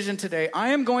decision today. I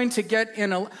am going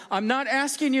to I'm not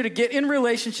asking you to get in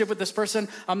relationship with this person.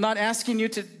 I'm not asking you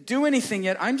to do anything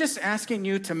yet. I'm just asking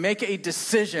you to make a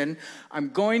decision.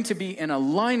 I'm going to be in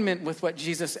alignment with what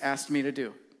Jesus asked me to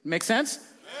do. Make sense?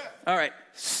 Yeah. All right.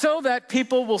 So that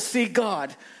people will see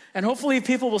God. And hopefully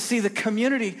people will see the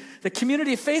community. The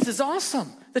community of faith is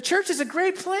awesome. The church is a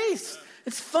great place.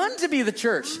 It's fun to be the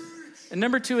church. And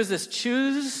number two is this.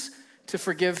 Choose to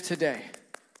forgive today.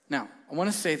 Now, I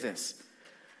want to say this.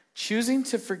 Choosing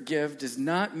to forgive does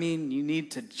not mean you need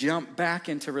to jump back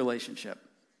into relationship.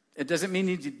 It doesn't mean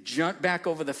you need to jump back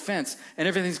over the fence and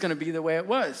everything's going to be the way it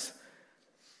was.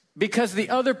 Because the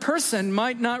other person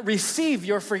might not receive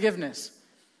your forgiveness.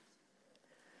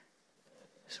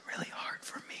 It's really hard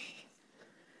for me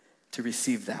to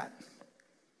receive that.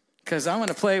 Because I want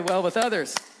to play well with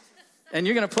others. And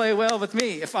you're going to play well with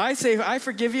me. If I say, I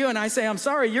forgive you, and I say, I'm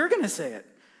sorry, you're going to say it.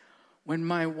 When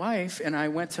my wife and I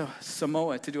went to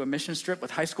Samoa to do a mission trip with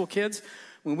high school kids,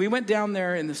 when we went down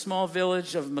there in the small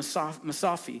village of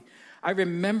Masafi, I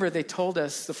remember they told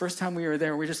us the first time we were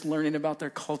there, we were just learning about their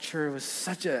culture. It was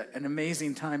such an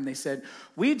amazing time. They said,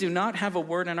 we do not have a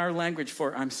word in our language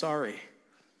for I'm sorry.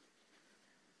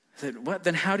 I said, what?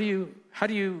 Then how do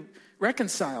you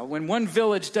reconcile when one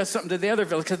village does something to the other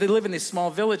village? Because they live in these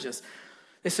small villages.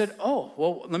 They said, oh,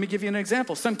 well, let me give you an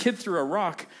example. Some kid threw a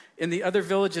rock in the other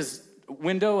village's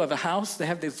window of a house. They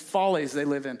have these follies they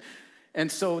live in.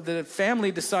 And so the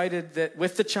family decided that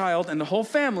with the child and the whole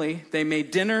family, they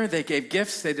made dinner, they gave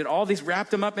gifts, they did all these,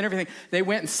 wrapped them up and everything. They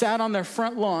went and sat on their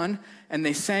front lawn and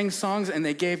they sang songs and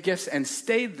they gave gifts and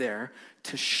stayed there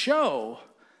to show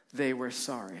they were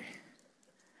sorry.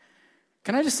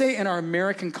 Can I just say, in our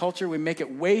American culture, we make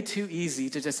it way too easy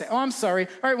to just say, oh, I'm sorry.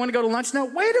 All right, want to go to lunch now?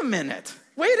 Wait a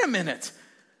minute.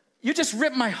 You just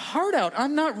ripped my heart out.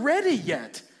 I'm not ready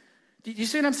yet. Do you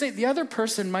see what I'm saying? The other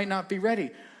person might not be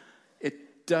ready.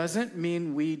 It doesn't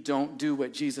mean we don't do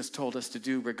what Jesus told us to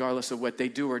do, regardless of what they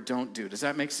do or don't do. Does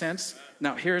that make sense?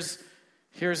 Now, here's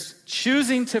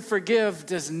choosing to forgive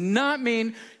does not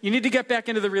mean you need to get back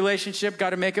into the relationship,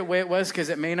 got to make it the way it was, because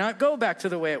it may not go back to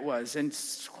the way it was. And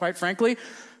quite frankly,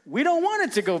 we don't want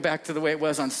it to go back to the way it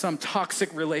was on some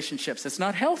toxic relationships. It's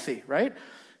not healthy, right?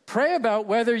 Pray about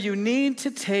whether you need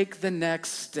to take the next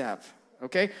step,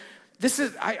 okay?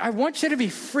 I want you to be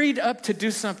freed up to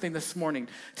do something this morning,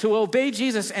 to obey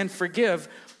Jesus and forgive.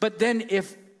 But then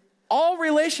if all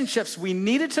relationships, we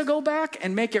needed to go back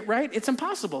and make it right, it's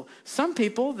impossible. Some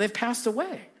people, they've passed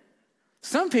away.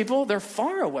 Some people, they're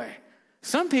far away.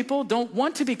 Some people don't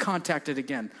want to be contacted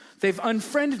again. They've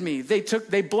unfriended me.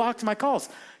 They blocked my calls.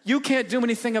 You can't do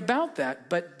anything about that,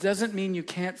 but doesn't mean you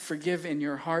can't forgive in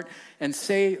your heart and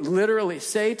literally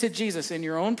say to Jesus in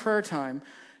your own prayer time,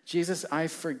 Jesus, I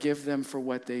forgive them for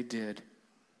what they did.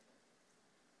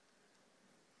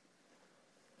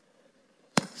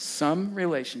 Some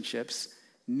relationships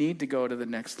need to go to the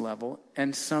next level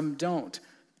and some don't.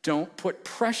 Don't put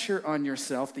pressure on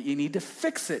yourself that you need to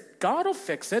fix it. God will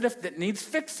fix it if it needs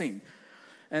fixing.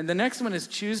 And the next one is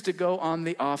choose to go on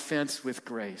the offense with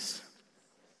grace.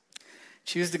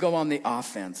 Choose to go on the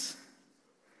offense.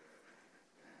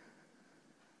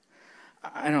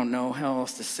 I don't know how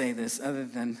else to say this other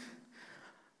than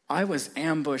I was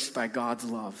ambushed by God's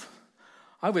love.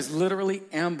 I was literally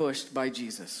ambushed by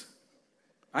Jesus.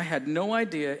 I had no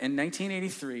idea in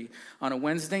 1983 on a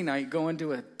Wednesday night going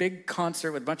to a big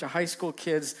concert with a bunch of high school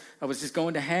kids. I was just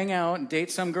going to hang out and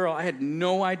date some girl. I had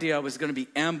no idea I was going to be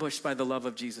ambushed by the love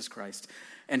of Jesus Christ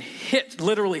and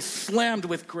literally slammed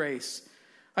with grace.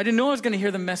 I didn't know I was going to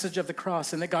hear the message of the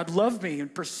cross and that God loved me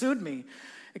and pursued me.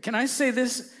 Can I say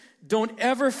this? Don't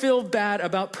ever feel bad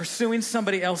about pursuing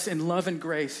somebody else in love and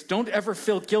grace. Don't ever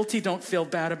feel guilty. Don't feel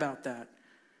bad about that.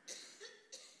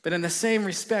 But in the same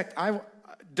respect,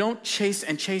 don't chase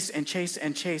and chase and chase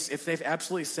and chase if they've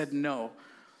absolutely said no.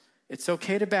 It's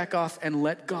okay to back off and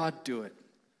let God do it.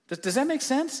 Does that make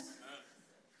sense?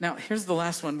 Now, here's the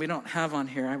last one we don't have on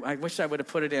here. I wish I would have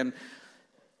put it in.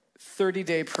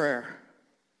 30-day prayer.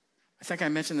 I think I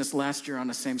mentioned this last year on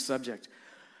the same subject.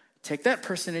 Take that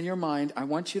person in your mind. I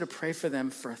want you to pray for them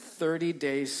for 30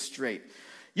 days straight.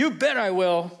 You bet I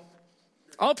will.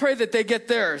 I'll pray that they get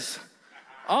theirs.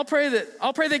 I'll pray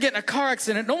they get in a car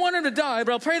accident. Don't want them to die,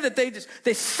 but I'll pray that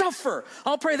they suffer.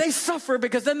 I'll pray they suffer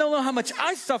because then they'll know how much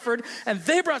I suffered and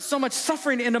they brought so much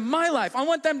suffering into my life. I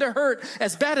want them to hurt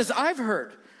as bad as I've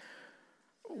hurt.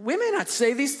 We may not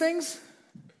say these things,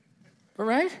 but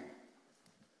right?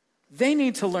 They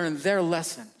need to learn their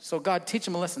lesson. So God, teach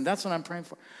them a lesson. That's what I'm praying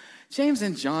for. James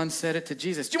and John said it to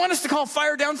Jesus. Do you want us to call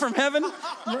fire down from heaven?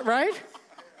 Right?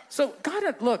 So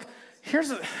God, look,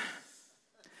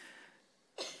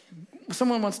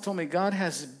 someone once told me God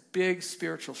has big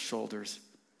spiritual shoulders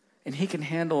and he can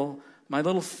handle my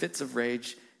little fits of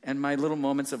rage and my little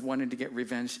moments of wanting to get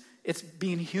revenge. It's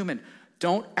being human.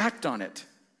 Don't act on it.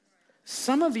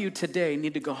 Some of you today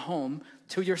need to go home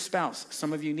to your spouse.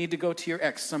 Some of you need to go to your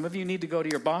ex. Some of you need to go to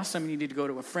your boss. Some of you need to go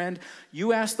to a friend.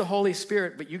 You ask the Holy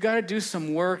Spirit, but you got to do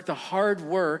some work, the hard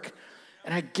work.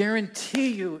 And I guarantee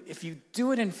you, if you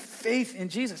do it in faith in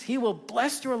Jesus, he will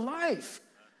bless your life.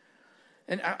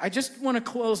 And I just want to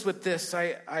close with this.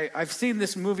 I've seen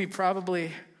this movie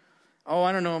probably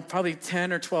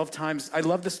 10 or 12 times. I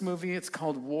love this movie. It's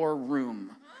called War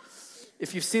Room.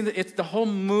 If you've seen it, the whole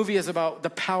movie is about the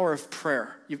power of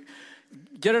prayer. You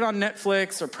get it on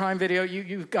Netflix or Prime Video.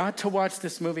 You've got to watch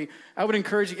this movie. I would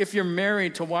encourage you, if you're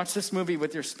married, to watch this movie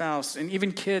with your spouse and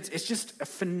even kids. It's just a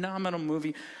phenomenal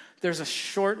movie. There's a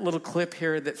short little clip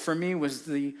here that for me was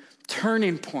the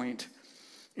turning point.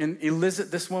 And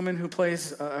Elizabeth, this woman who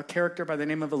plays a character by the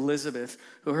name of Elizabeth,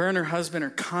 who her and her husband are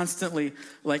constantly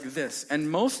like this.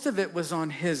 And most of it was on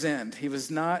his end. He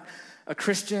was not a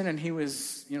Christian, and he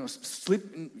was, he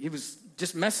was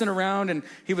just messing around, and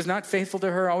he was not faithful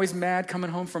to her, always mad coming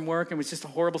home from work, and it was just a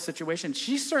horrible situation.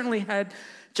 She certainly had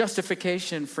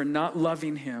justification for not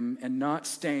loving him and not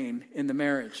staying in the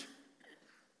marriage.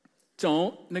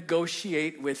 Don't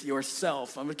negotiate with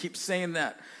yourself. I'm going to keep saying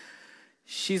that.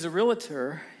 She's a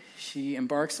realtor. She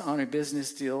embarks on a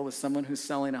business deal with someone who's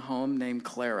selling a home named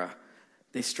Clara.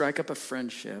 They strike up a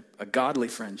friendship, a godly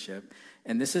friendship,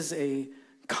 and this is a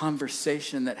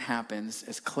conversation that happens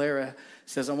as Clara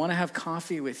says, I want to have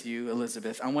coffee with you,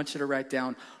 Elizabeth. I want you to write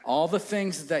down all the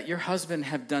things that your husband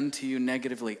have done to you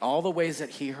negatively, all the ways that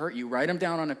he hurt you. Write them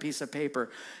down on a piece of paper,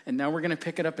 and now we're going to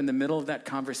pick it up in the middle of that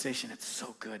conversation. It's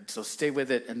so good, so stay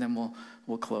with it, and then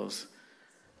we'll close.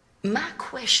 My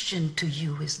question to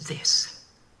you is this.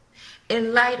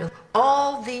 In light of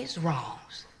all these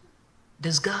wrongs,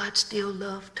 does God still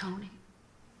love Tony?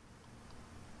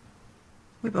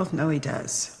 We both know he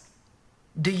does.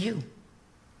 Do you?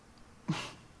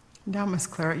 Now, Miss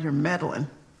Clara, you're meddling.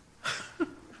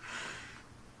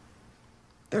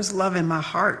 There's love in my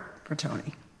heart for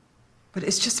Tony, but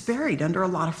it's just buried under a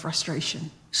lot of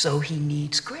frustration. So he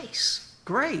needs grace.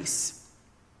 Grace?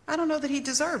 I don't know that he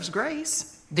deserves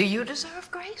grace. Do you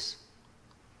deserve grace?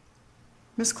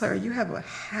 Miss Clara, you have a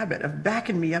habit of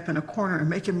backing me up in a corner and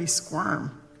making me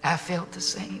squirm. I felt the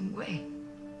same way.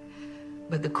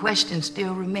 But the question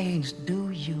still remains, do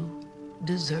you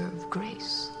deserve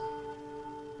grace?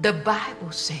 The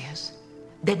Bible says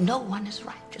that no one is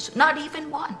righteous, not even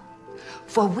one,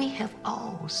 for we have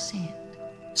all sinned.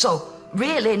 So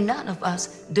really none of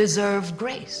us deserve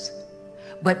grace,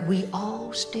 but we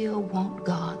all still want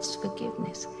God's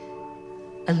forgiveness.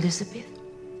 Elizabeth,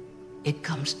 it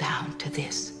comes down to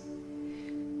this.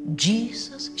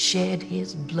 Jesus shed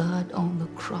his blood on the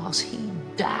cross. He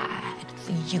died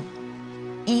for you,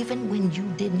 even when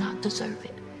you did not deserve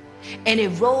it. And he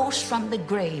rose from the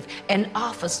grave and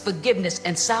offers forgiveness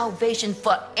and salvation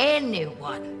for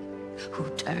anyone who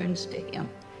turns to him.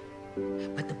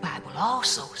 But the Bible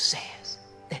also says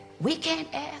that we can't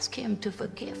ask him to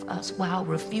forgive us while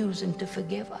refusing to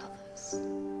forgive others.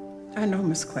 I know,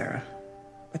 Miss Clara,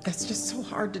 but that's just so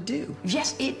hard to do.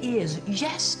 Yes, it is.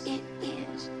 Yes, it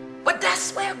is. But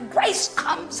that's where grace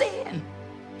comes in.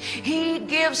 He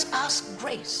gives us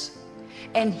grace,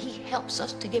 and he helps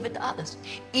us to give it to others,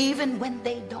 even when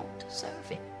they don't deserve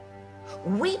it.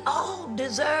 We all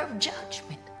deserve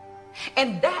judgment,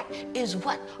 and that is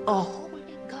what a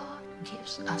holy God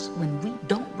gives us when we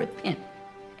don't repent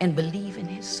and believe in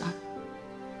his son.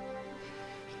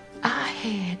 I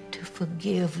had to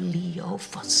forgive Leo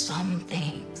for some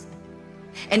things,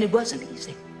 and it wasn't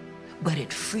easy, but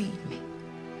it freed me.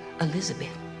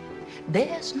 Elizabeth,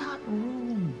 there's not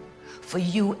room for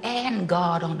you and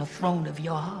God on the throne of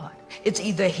your heart. It's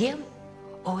either him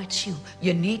or it's you.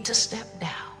 You need to step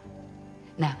down.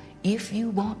 Now, if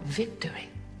you want victory,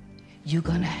 you're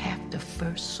gonna have to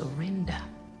first surrender.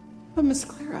 But Miss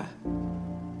Clara,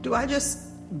 do I just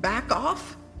back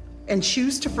off and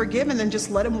choose to forgive and then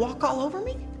just let him walk all over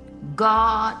me?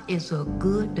 God is a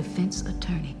good defense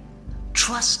attorney.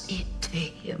 Trust it to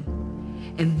him.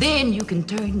 And then you can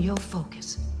turn your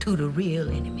focus to the real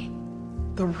enemy.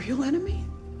 The real enemy?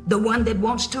 The one that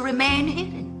wants to remain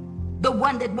hidden. The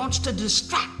one that wants to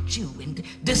distract you and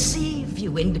deceive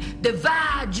you and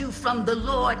divide you from the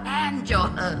Lord and your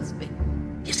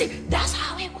husband. You see, that's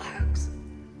how it works.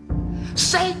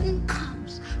 Satan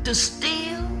comes to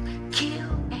steal, kill,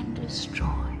 and destroy.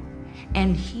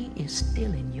 And he is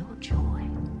stealing your joy.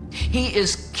 He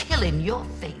is killing your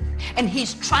faith. And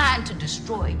he's trying to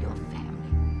destroy your family.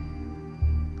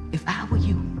 If I were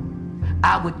you,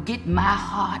 I would get my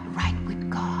heart right with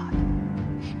God.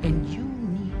 And you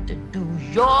need to do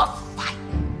your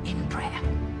fighting in prayer.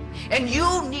 And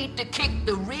you need to kick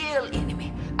the real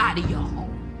enemy out of your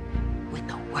home with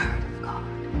the word of God.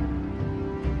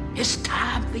 It's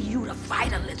time for you to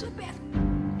fight, Elizabeth.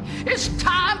 It's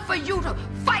time for you to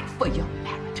fight for your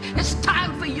marriage. It's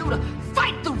time for you to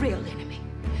fight the real enemy.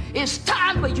 It's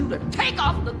time for you to take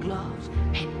off the gloves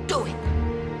and do it.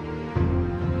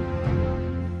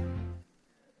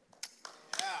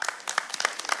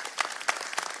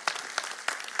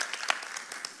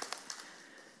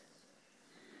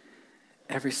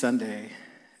 every Sunday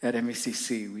at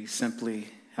MVCC, we simply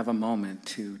have a moment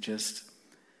to just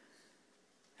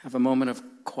have a moment of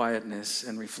quietness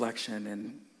and reflection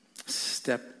and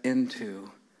step into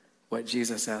what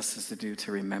Jesus asked us to do,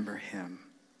 to remember him.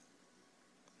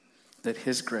 That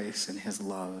his grace and his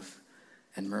love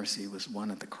and mercy was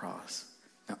won at the cross.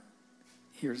 Now,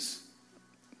 here's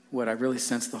what I really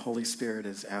sense the Holy Spirit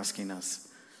is asking us.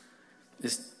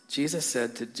 Is Jesus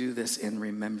said to do this in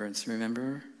remembrance.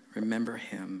 Remember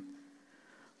him.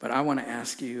 But I want to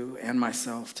ask you and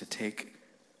myself to take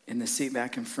in the seat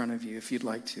back in front of you, if you'd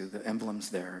like to, the emblems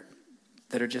there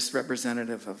that are just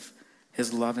representative of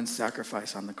his love and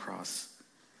sacrifice on the cross.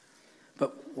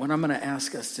 But what I'm going to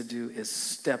ask us to do is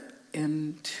step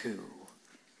into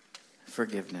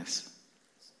forgiveness.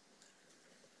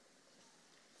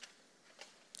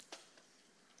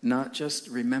 Not just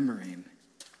remembering,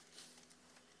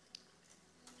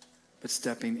 but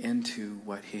stepping into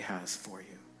what he has for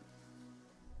you.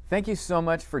 Thank you so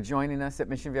much for joining us at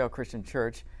Mission Vale Christian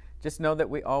Church. Just know that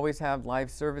we always have live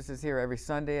services here every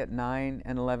Sunday at 9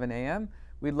 and 11 a.m.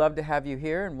 We'd love to have you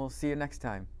here, and we'll see you next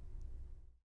time.